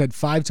Williams had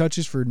 5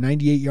 touches for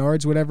 98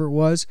 yards, whatever it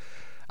was.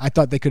 I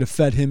thought they could have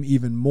fed him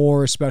even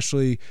more,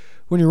 especially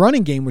when your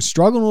running game was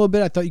struggling a little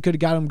bit. I thought you could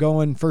have got him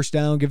going first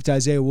down, give it to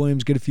Isaiah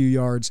Williams, get a few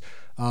yards.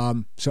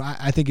 So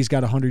I think he's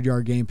got a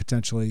 100-yard game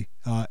potentially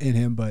in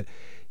him, but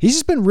he's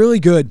just been really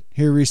good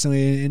here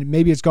recently, and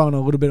maybe it's gone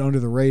a little bit under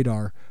the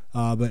radar,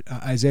 but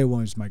Isaiah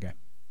Williams is my guy.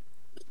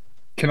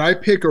 Can I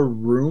pick a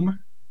room?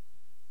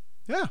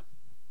 Yeah.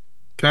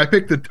 Can I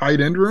pick the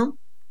tight end room?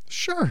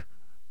 Sure.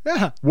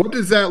 Yeah. What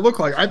does that look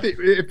like? I think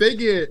if they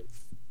get,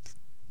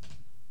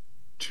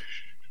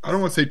 I don't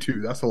want to say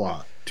 2. That's a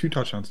lot. 2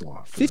 touchdowns is a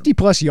lot.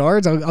 50-plus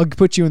yards, I'll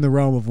put you in the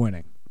realm of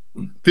winning.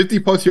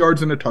 50-plus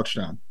yards and a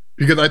touchdown,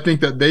 because I think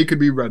that they could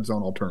be red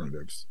zone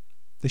alternatives.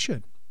 They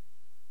should.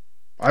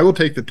 I will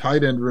take the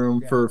tight end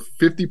room for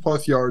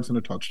 50-plus yards and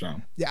a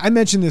touchdown. Yeah, I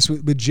mentioned this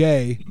with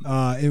Jay,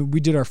 and we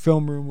did our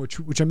film room,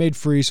 which I made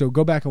free, so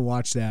go back and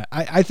watch that.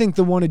 I think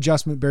the one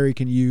adjustment Barry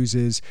can use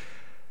is,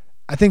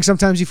 I think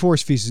sometimes he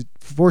force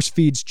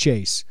feeds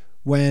Chase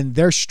when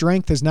their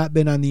strength has not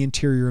been on the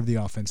interior of the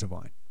offensive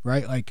line.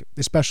 right? Like,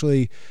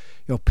 especially,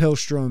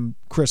 Pihlstrom,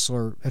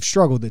 Chrysler have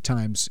struggled at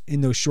times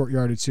in those short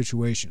yardage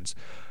situations.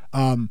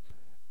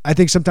 I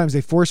think sometimes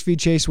they force feed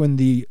Chase when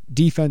the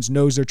defense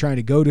knows they're trying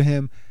to go to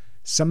him.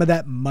 Some of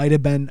that might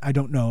have been, I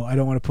don't know. I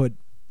don't want to put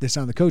this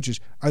on the coaches.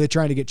 Are they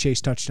trying to get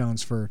Chase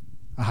touchdowns for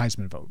a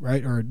Heisman vote,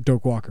 right? Or a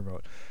Doak Walker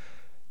vote?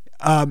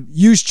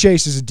 Use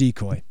Chase as a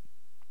decoy.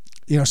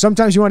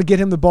 Sometimes you want to get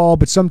him the ball,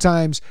 but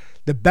sometimes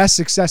the best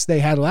success they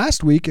had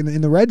last week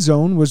in the red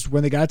zone was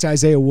when they got to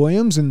Isaiah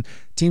Williams and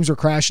teams were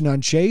crashing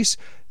on Chase.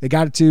 They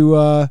got it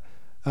to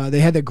they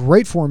had that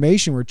great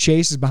formation where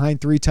Chase is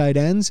behind 3 tight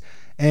ends,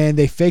 and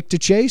they fake to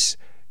Chase,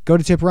 go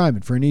to Tip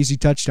Ryman for an easy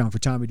touchdown for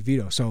Tommy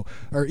DeVito.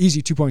 Or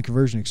easy 2-point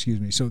conversion, excuse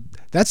me. So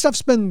that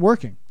stuff's been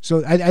working.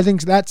 So I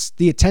think that's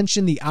the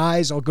attention, the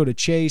eyes all go to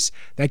Chase.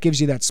 That gives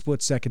you that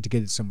split second to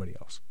get it to somebody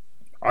else.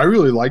 I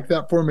really like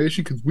that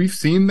formation because we've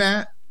seen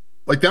that.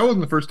 Like, that wasn't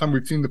the first time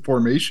we've seen the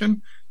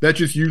formation. That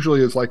just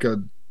usually is like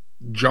a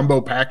jumbo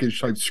package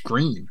type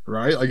screen,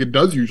 right? Like, it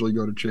does usually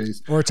go to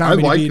Chase. Or a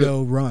Tommy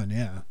DeVito run,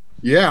 yeah.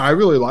 Yeah, I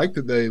really like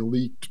that they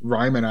leaked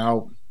Ryman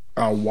out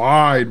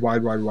wide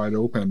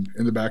open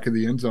in the back of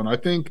the end zone. I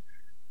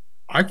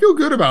feel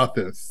good about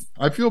this.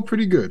 I feel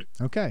pretty good.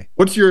 Okay.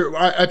 What's your,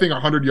 I think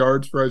 100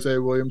 yards for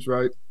Isaiah Williams,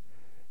 right?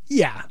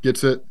 Yeah.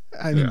 Gets it.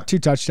 I mean, 2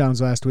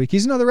 touchdowns last week.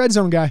 He's another red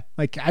zone guy.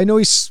 Like, I know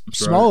he's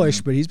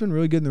smallish, but he's been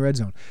really good in the red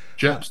zone.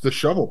 Jets, the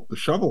shovel,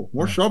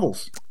 more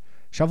shovels.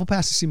 Shovel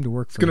passes seem to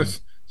work for him.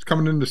 It's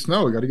coming into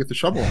snow. You got to get the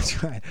shovel.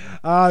 That's right.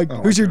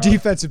 Who's your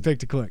defensive pick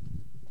to click?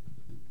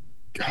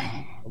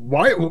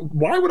 Why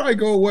would I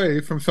go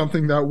away from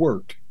something that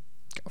worked?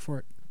 Go for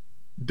it.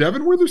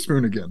 Devin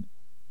Witherspoon again.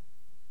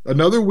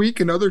 Another week,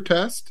 another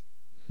test,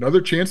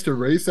 another chance to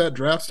raise that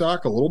draft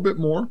stock a little bit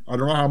more. I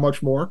don't know how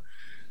much more.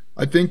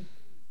 I think,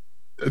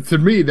 to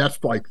me,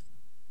 that's like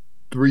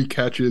 3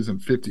 catches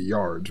and 50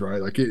 yards,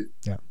 right? Like,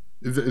 yeah.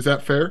 Is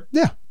that fair?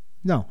 Yeah.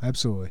 No,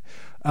 absolutely.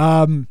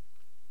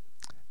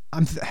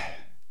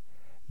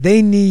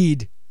 They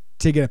need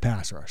to get a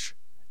pass rush.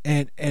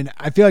 And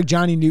I feel like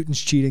Johnny Newton's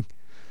cheating.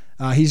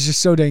 He's just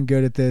so dang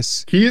good at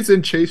this. He is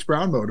in Chase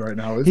Brown mode right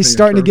now, isn't he? He's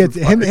starting to get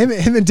him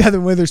and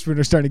Devin Witherspoon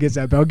are starting to get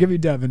that. But I'll give you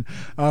Devin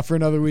for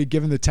another week,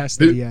 given the test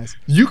that he has.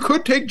 You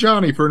could take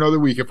Johnny for another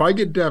week. If I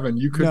get Devin,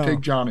 you could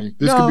take Johnny.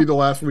 This could be the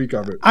last week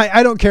of it.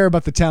 I don't care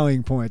about the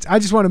tallying points. I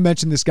just want to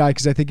mention this guy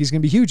because I think he's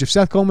going to be huge. If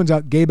Seth Coleman's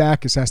out, Gabe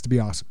Akers has to be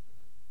awesome.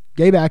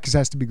 Gabe Akers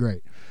has to be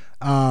great.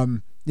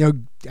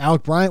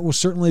 Alec Bryant will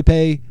certainly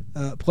play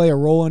a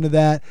role into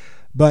that.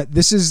 But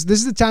this is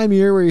the time of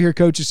year where you hear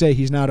coaches say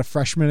he's not a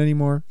freshman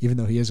anymore, even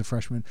though he is a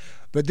freshman.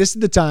 But this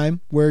is the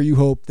time where you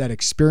hope that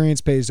experience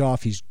pays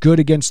off. He's good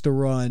against the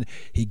run.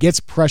 He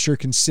gets pressure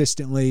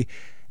consistently.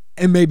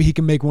 And maybe he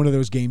can make one of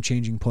those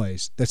game-changing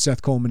plays that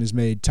Seth Coleman has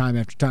made time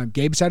after time.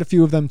 Gabe's had a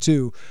few of them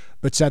too,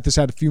 but Seth has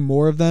had a few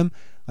more of them.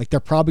 Like, they're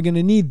probably going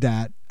to need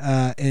that.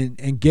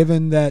 And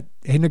given that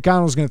Hayden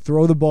O'Connell's going to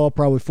throw the ball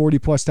probably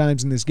 40-plus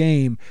times in this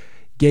game,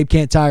 Gabe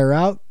can't tire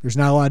out. There's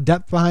not a lot of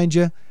depth behind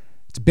you.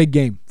 It's a big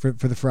game for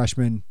the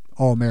freshman,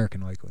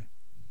 All-American likely.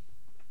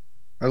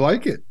 I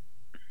like it.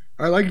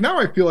 Now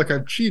I feel like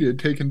I've cheated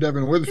taking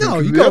Devin Witherspoon.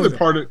 No, the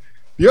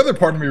other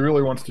part of me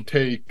really wants to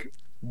take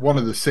one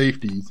of the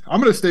safeties.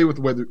 I'm going to stay with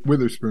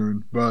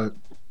Witherspoon, but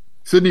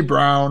Sidney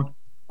Brown,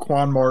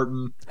 Quan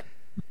Martin,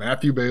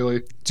 Matthew Bailey.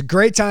 It's a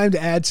great time to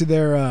add to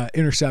their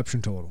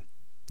interception total,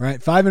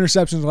 right? 5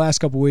 interceptions the last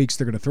couple of weeks.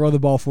 They're going to throw the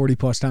ball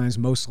 40-plus times,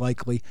 most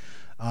likely.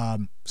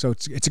 So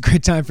it's a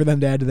great time for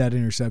them to add to that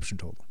interception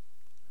total.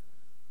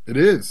 It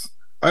is.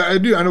 I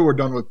know we're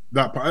done with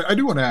that part. I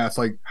do want to ask,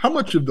 like, how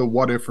much of the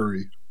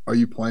what-ifery are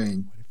you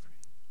playing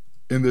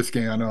in this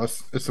game? I know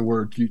it's a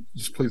word. You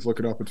just please look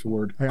it up. It's a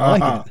word. I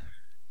like it.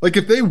 Like,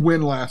 if they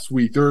win last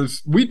week,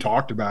 we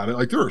talked about it.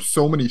 Like, there are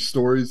so many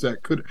stories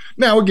that could.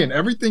 Now, again,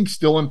 everything's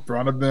still in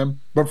front of them.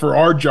 But for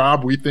our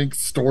job, we think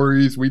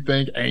stories, we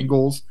think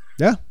angles.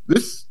 Yeah.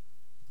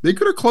 They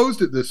could have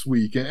closed it this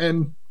week.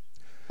 And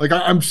like,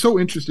 I'm so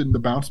interested in the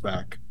bounce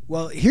back.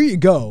 Well, here you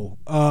go.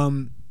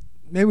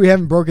 Maybe we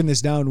haven't broken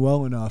this down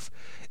well enough.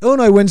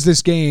 Illinois wins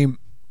this game.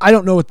 I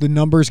don't know what the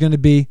number is going to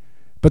be,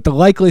 but the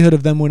likelihood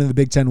of them winning the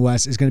Big Ten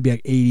West is going to be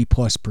like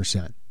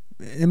 80+%.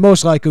 And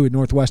most likely with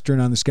Northwestern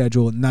on the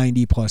schedule at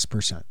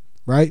 90+%,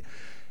 right?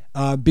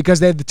 Because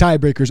they have the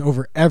tiebreakers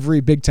over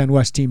every Big Ten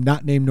West team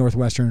not named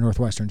Northwestern, and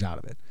Northwestern's out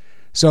of it.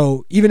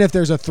 So even if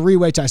there's a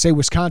 3-way tie, say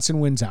Wisconsin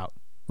wins out,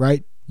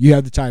 right? You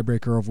have the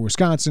tiebreaker over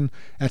Wisconsin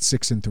at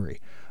 6-3.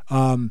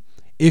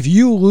 If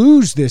you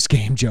lose this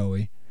game,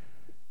 Joey,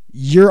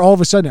 you're all of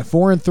a sudden at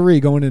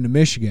 4-3 going into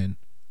Michigan,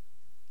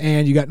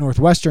 and you got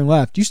Northwestern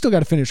left. You still got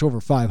to finish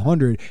over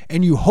 500,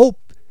 and you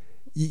hope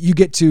you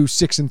get to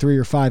 6-3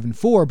 or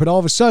 5-4. But all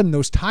of a sudden,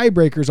 those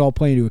tiebreakers all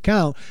play into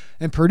account,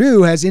 and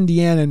Purdue has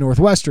Indiana and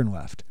Northwestern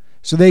left,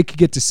 so they could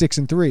get to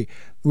 6-3.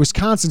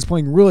 Wisconsin's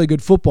playing really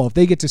good football. If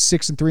they get to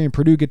 6-3 and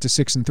Purdue get to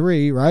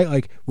 6-3, right?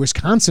 Like,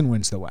 Wisconsin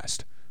wins the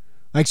West.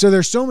 Like, so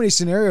there's so many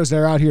scenarios that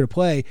are out here to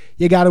play.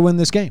 You got to win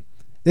this game.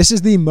 This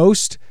is the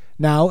most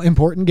now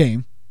important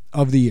game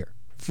of the year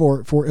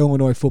for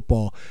Illinois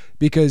football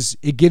because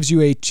it gives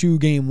you a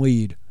 2-game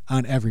lead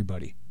on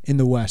everybody in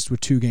the West with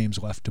 2 games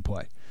left to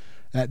play.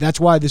 That's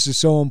why this is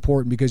so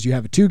important, because you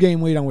have a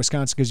 2-game lead on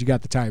Wisconsin because you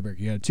got the tiebreaker.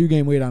 You got a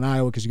 2-game lead on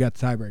Iowa because you got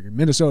the tiebreaker.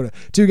 Minnesota,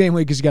 2-game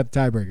lead because you got the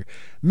tiebreaker.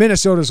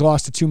 Minnesota's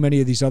lost to too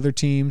many of these other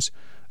teams.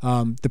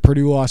 The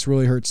Purdue loss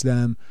really hurts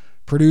them.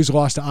 Purdue's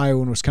lost to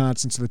Iowa and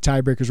Wisconsin, so the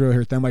tiebreakers really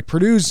hurt them. Like,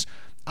 Purdue's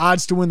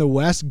odds to win the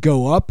West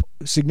go up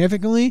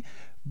significantly,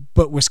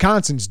 but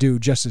Wisconsin's do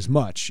just as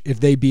much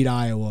if they beat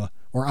Iowa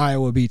or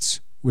Iowa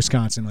beats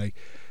Wisconsin. Like,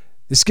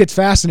 this gets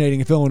fascinating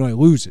if Illinois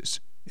loses.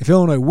 If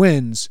Illinois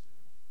wins,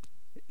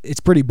 it's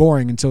pretty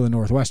boring until the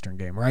Northwestern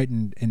game, right?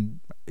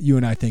 And you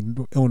and I think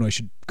Illinois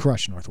should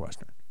crush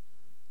Northwestern.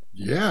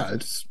 Yeah,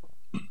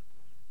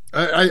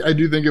 I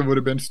do think it would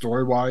have been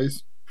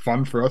story-wise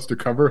fun for us to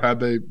cover had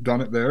they done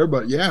it there.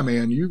 But yeah,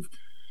 man,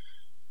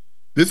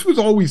 this was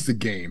always the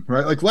game,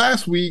 right? Like,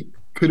 last week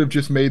could have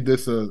just made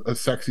this a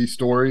sexy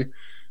story.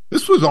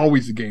 This was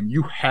always the game.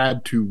 You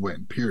had to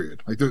win,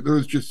 period. Like, there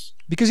was just...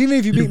 Because even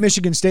if you beat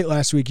Michigan State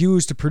last week, you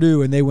lose to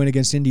Purdue and they win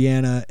against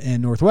Indiana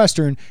and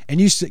Northwestern, and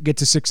you get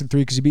to 6-3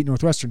 because you beat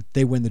Northwestern,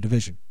 they win the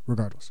division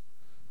regardless.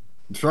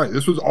 That's right.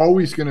 This was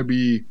always going to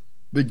be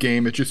the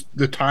game. It's just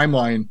the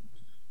timeline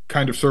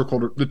kind of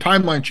circled. The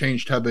timeline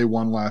changed had they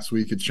won last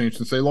week. It's changed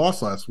since they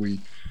lost last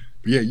week.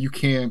 But yeah, you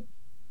can't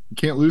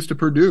lose to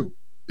Purdue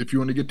if you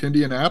want to get to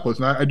Indianapolis.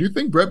 And I do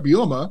think Brett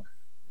Bielema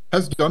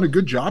has done a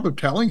good job of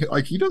telling it.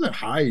 Like, he doesn't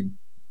hide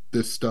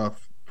this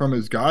stuff from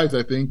his guys.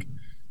 I think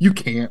you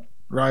can't.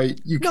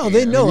 Right? No,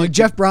 they know. Like,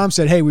 Jeff Brom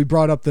said, hey, we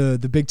brought up the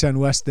Big Ten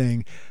West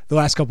thing the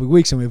last couple of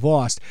weeks and we've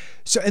lost.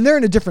 So, and they're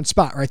in a different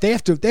spot, right? They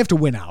have to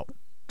win out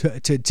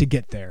to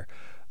get there.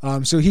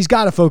 So he's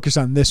got to focus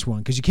on this one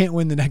because you can't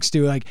win the next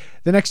 2. Like,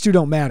 the next 2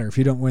 don't matter if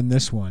you don't win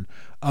this one.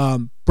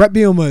 Brett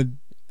Bielema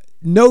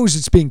knows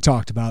it's being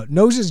talked about,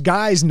 knows his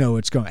guys know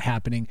it's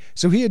happening,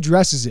 so he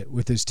addresses it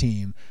with his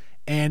team,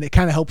 and it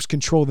kind of helps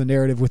control the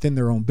narrative within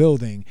their own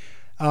building.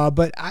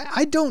 But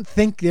I don't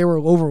think they were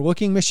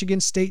overlooking Michigan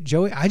State,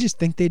 Joey. I just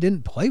think they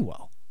didn't play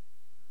well.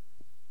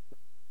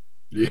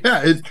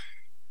 Yeah,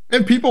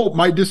 and people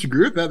might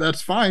disagree with that.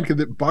 That's fine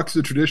because it bucks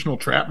the traditional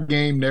trap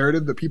game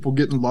narrative that people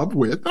get in love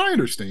with. I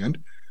understand.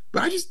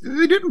 But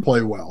they didn't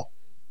play well.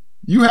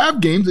 You have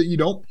games that you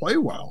don't play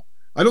well.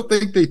 I don't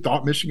think they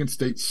thought Michigan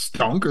State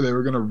stunk or they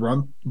were going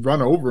to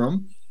run over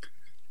them.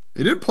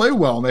 They didn't play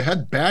well, and they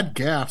had bad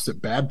gaffes at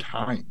bad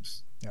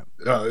times.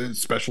 Yeah.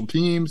 Special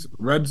teams,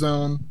 red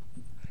zone.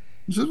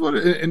 This is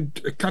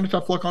and kind of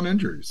tough luck on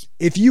injuries.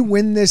 If you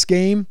win this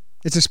game,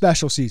 it's a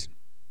special season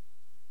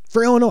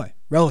for Illinois,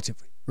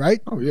 relatively, right?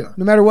 Oh, yeah.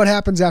 No matter what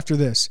happens after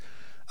this.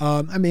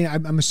 I mean,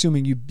 I'm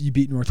assuming you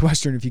beat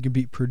Northwestern if you can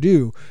beat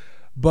Purdue,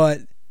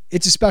 but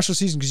it's a special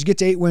season because you get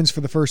to 8 wins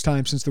for the first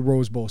time since the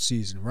Rose Bowl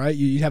season, right?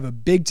 You have a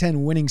Big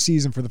Ten winning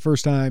season for the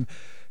first time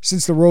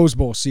since the Rose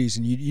Bowl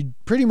season. You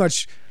pretty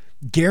much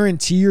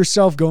guarantee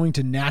yourself going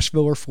to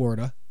Nashville or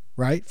Florida,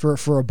 right,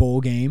 for a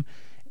bowl game.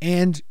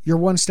 And you're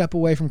one step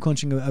away from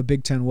clinching a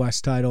Big Ten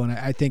West title. And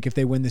I think if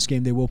they win this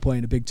game, they will play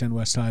in a Big Ten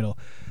West title.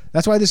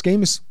 That's why this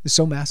game is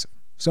so massive.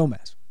 So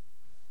massive.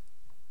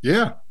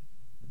 Yeah.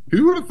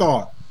 Who would have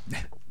thought?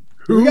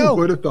 Who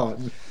would have thought?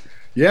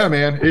 Yeah,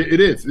 man,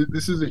 it is.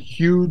 This is a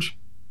huge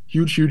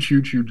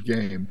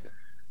game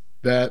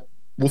that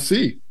we'll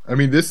see. I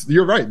mean,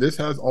 you're right. This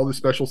has all the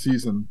special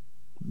season.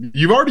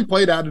 You've already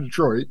played out of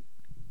Detroit,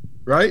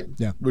 right?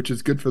 Yeah. Which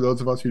is good for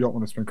those of us who don't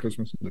want to spend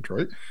Christmas in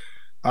Detroit.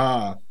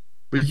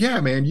 But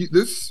yeah, man,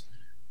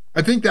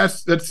 I think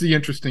that's the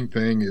interesting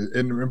thing,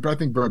 and I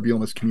think Brett Bielema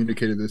has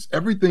communicated this.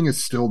 Everything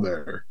is still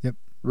there, yep.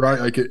 Right?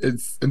 Like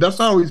it's, and that's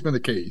not always been the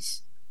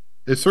case.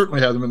 It certainly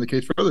hasn't been the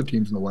case for other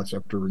teams in the West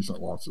after recent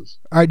losses.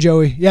 All right,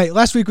 Joey. Yeah,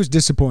 last week was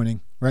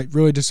disappointing, right?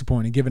 Really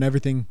disappointing, given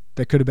everything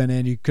that could have been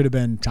in. You could have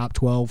been top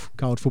 12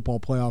 college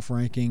football playoff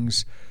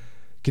rankings,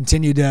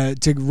 continued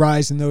to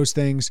rise in those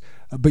things,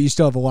 but you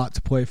still have a lot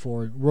to play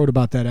for. Wrote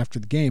about that after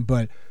the game,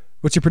 but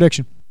what's your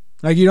prediction?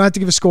 Like, you don't have to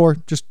give a score.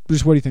 Just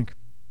what do you think?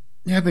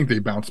 Yeah, I think they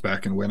bounce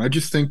back and win. I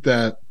just think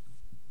that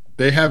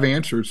they have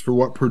answers for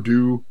what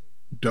Purdue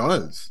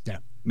does. Yeah.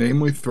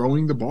 Namely,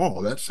 throwing the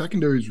ball. That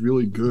secondary is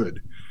really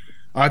good.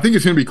 I think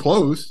it's going to be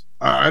close.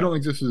 I don't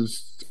think this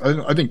is.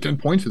 I think 10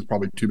 points is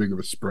probably too big of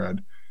a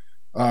spread.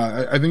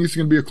 I think it's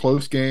going to be a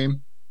close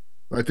game.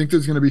 I think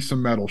there's going to be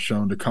some mettle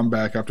shown to come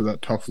back after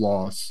that tough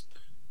loss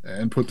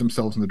and put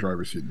themselves in the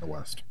driver's seat in the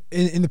West.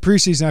 In the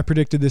preseason, I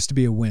predicted this to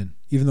be a win,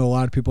 even though a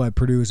lot of people had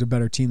Purdue as a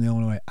better team than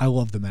Illinois. I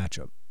love the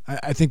matchup.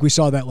 I think we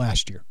saw that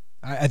last year.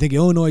 I think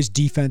Illinois'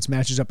 defense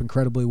matches up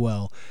incredibly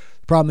well.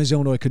 The problem is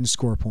Illinois couldn't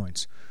score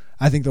points.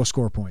 I think they'll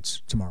score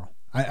points tomorrow.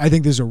 I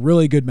think this is a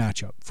really good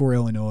matchup for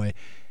Illinois.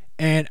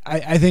 And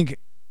I think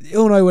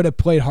Illinois would have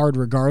played hard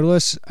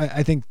regardless.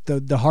 I think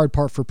the hard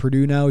part for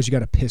Purdue now is you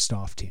got a pissed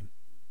off team.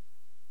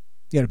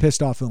 You got a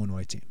pissed off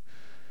Illinois team.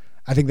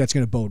 I think that's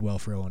going to bode well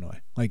for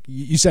Illinois. Like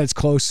you said, it's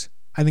close.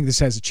 I think this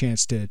has a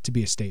chance to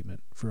be a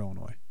statement for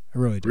Illinois. I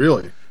really do.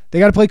 Really? They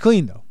got to play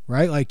clean though,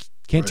 right? Like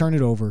can't turn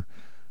it over.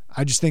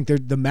 I just think they're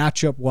the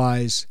matchup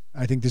wise.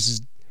 I think this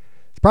is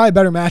Probably a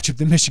better matchup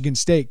than Michigan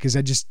State because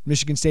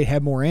Michigan State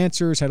had more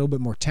answers, had a little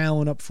bit more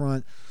talent up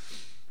front.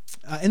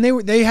 And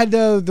they had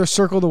their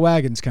circle the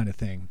wagons kind of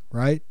thing,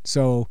 right?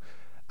 So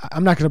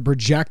I'm not going to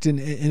project an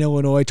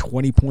Illinois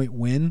 20-point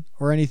win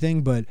or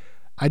anything, but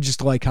I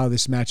just like how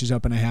this matches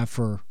up, and I have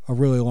for a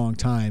really long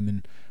time.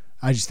 And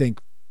I just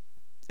think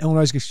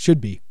Illinois should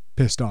be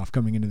pissed off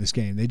coming into this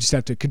game. They just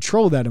have to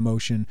control that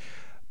emotion.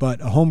 But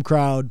a home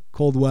crowd,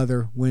 cold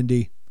weather,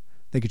 windy,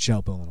 they could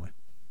help Illinois.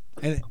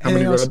 And how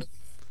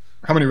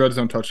many red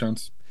zone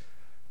touchdowns?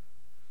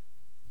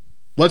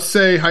 Let's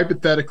say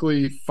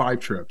hypothetically 5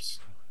 trips.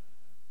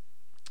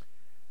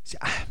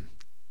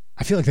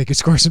 I feel like they could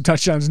score some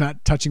touchdowns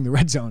not touching the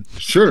red zone.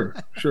 Sure.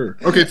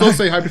 Okay, so let's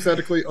say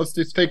hypothetically, let's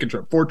just take a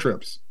trip, 4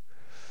 trips.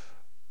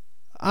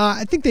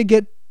 I think they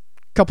get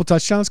a couple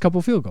touchdowns, a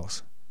couple field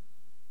goals.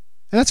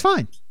 And that's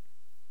fine.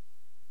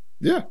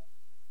 Yeah,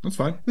 that's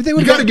fine. But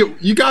you got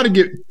to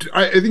get,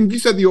 I think you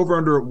said the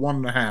over-under at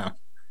 1.5.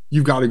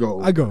 You've got to go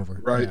over. I go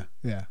over. Right?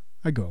 Yeah.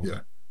 I go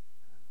over.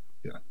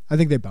 Yeah. I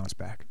think they bounce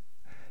back.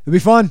 It'll be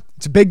fun.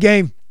 It's a big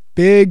game.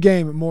 Big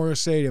game at Memorial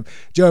Stadium.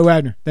 Joey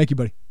Wagner, thank you,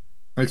 buddy.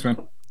 Thanks, man.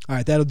 All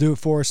right, that'll do it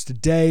for us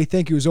today.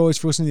 Thank you, as always,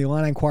 for listening to the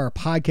Illini Inquirer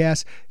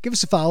podcast. Give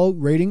us a follow,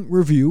 rating,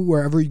 review,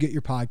 wherever you get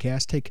your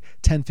podcast. Take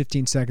 10,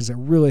 15 seconds. That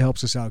really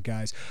helps us out,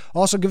 guys.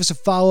 Also, give us a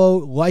follow,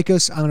 like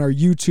us on our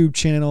YouTube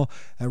channel.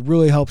 That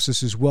really helps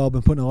us as well.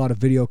 Been putting a lot of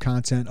video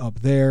content up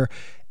there.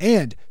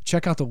 And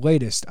check out the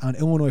latest on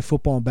Illinois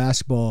football and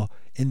basketball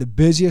in the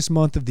busiest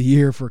month of the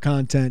year for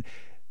content.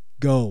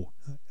 Go.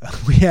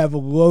 We have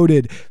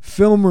loaded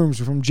film rooms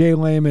from Jay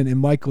Lehman and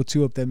Michael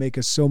Tulip that make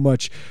us so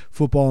much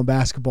football and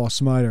basketball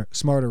smarter.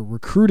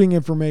 Recruiting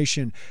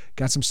information.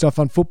 Got some stuff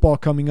on football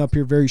coming up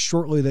here very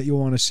shortly that you'll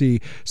want to see.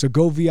 So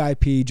go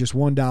VIP, just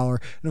 $1.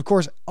 And of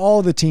course,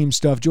 all the team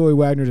stuff. Joey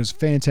Wagner does a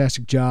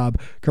fantastic job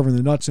covering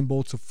the nuts and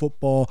bolts of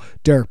football.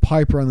 Derek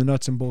Piper on the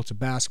nuts and bolts of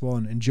basketball,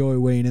 and Joey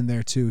Wayne in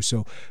there too.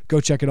 So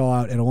go check it all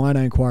out at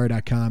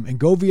IlliniInquirer.com and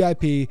go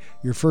VIP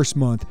your first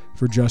month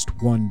for just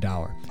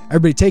 $1.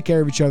 Everybody take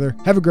care of each other.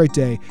 Have a great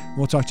day. And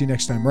we'll talk to you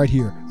next time right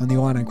here on the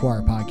Illini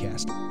Inquirer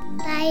podcast.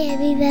 Bye,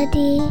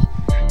 everybody.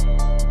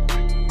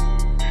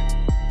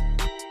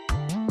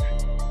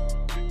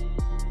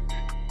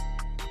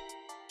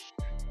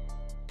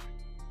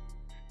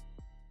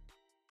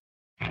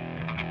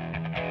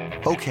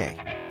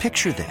 Okay,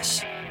 picture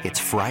this. It's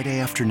Friday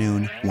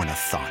afternoon when a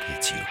thought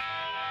hits you.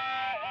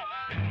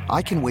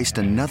 I can waste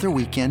another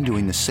weekend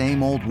doing the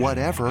same old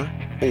whatever,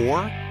 or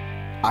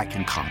I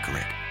can conquer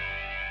it.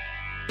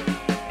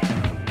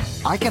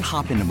 I can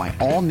hop into my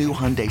all-new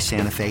Hyundai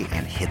Santa Fe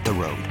and hit the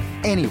road.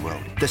 Any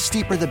road. The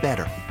steeper, the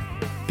better.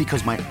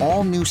 Because my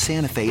all-new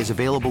Santa Fe is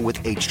available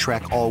with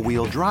H-Track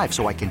all-wheel drive,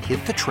 so I can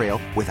hit the trail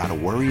without a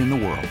worry in the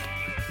world.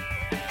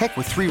 Heck,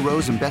 with 3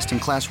 rows and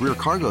best-in-class rear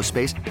cargo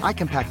space, I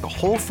can pack the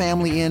whole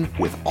family in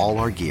with all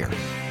our gear.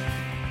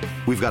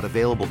 We've got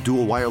available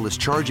dual wireless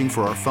charging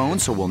for our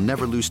phones, so we'll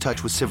never lose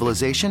touch with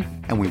civilization,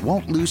 and we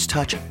won't lose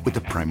touch with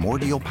the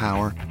primordial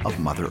power of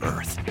Mother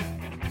Earth.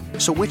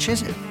 So which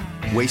is it?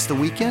 Waste the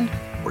weekend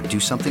or do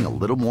something a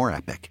little more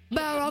epic?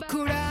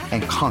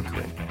 And conquer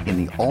it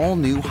in the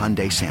all-new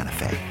Hyundai Santa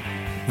Fe.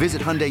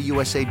 Visit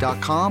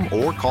HyundaiUSA.com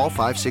or call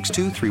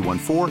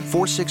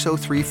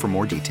 562-314-4603 for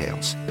more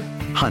details.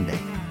 Hyundai,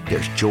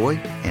 there's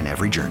joy in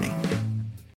every journey.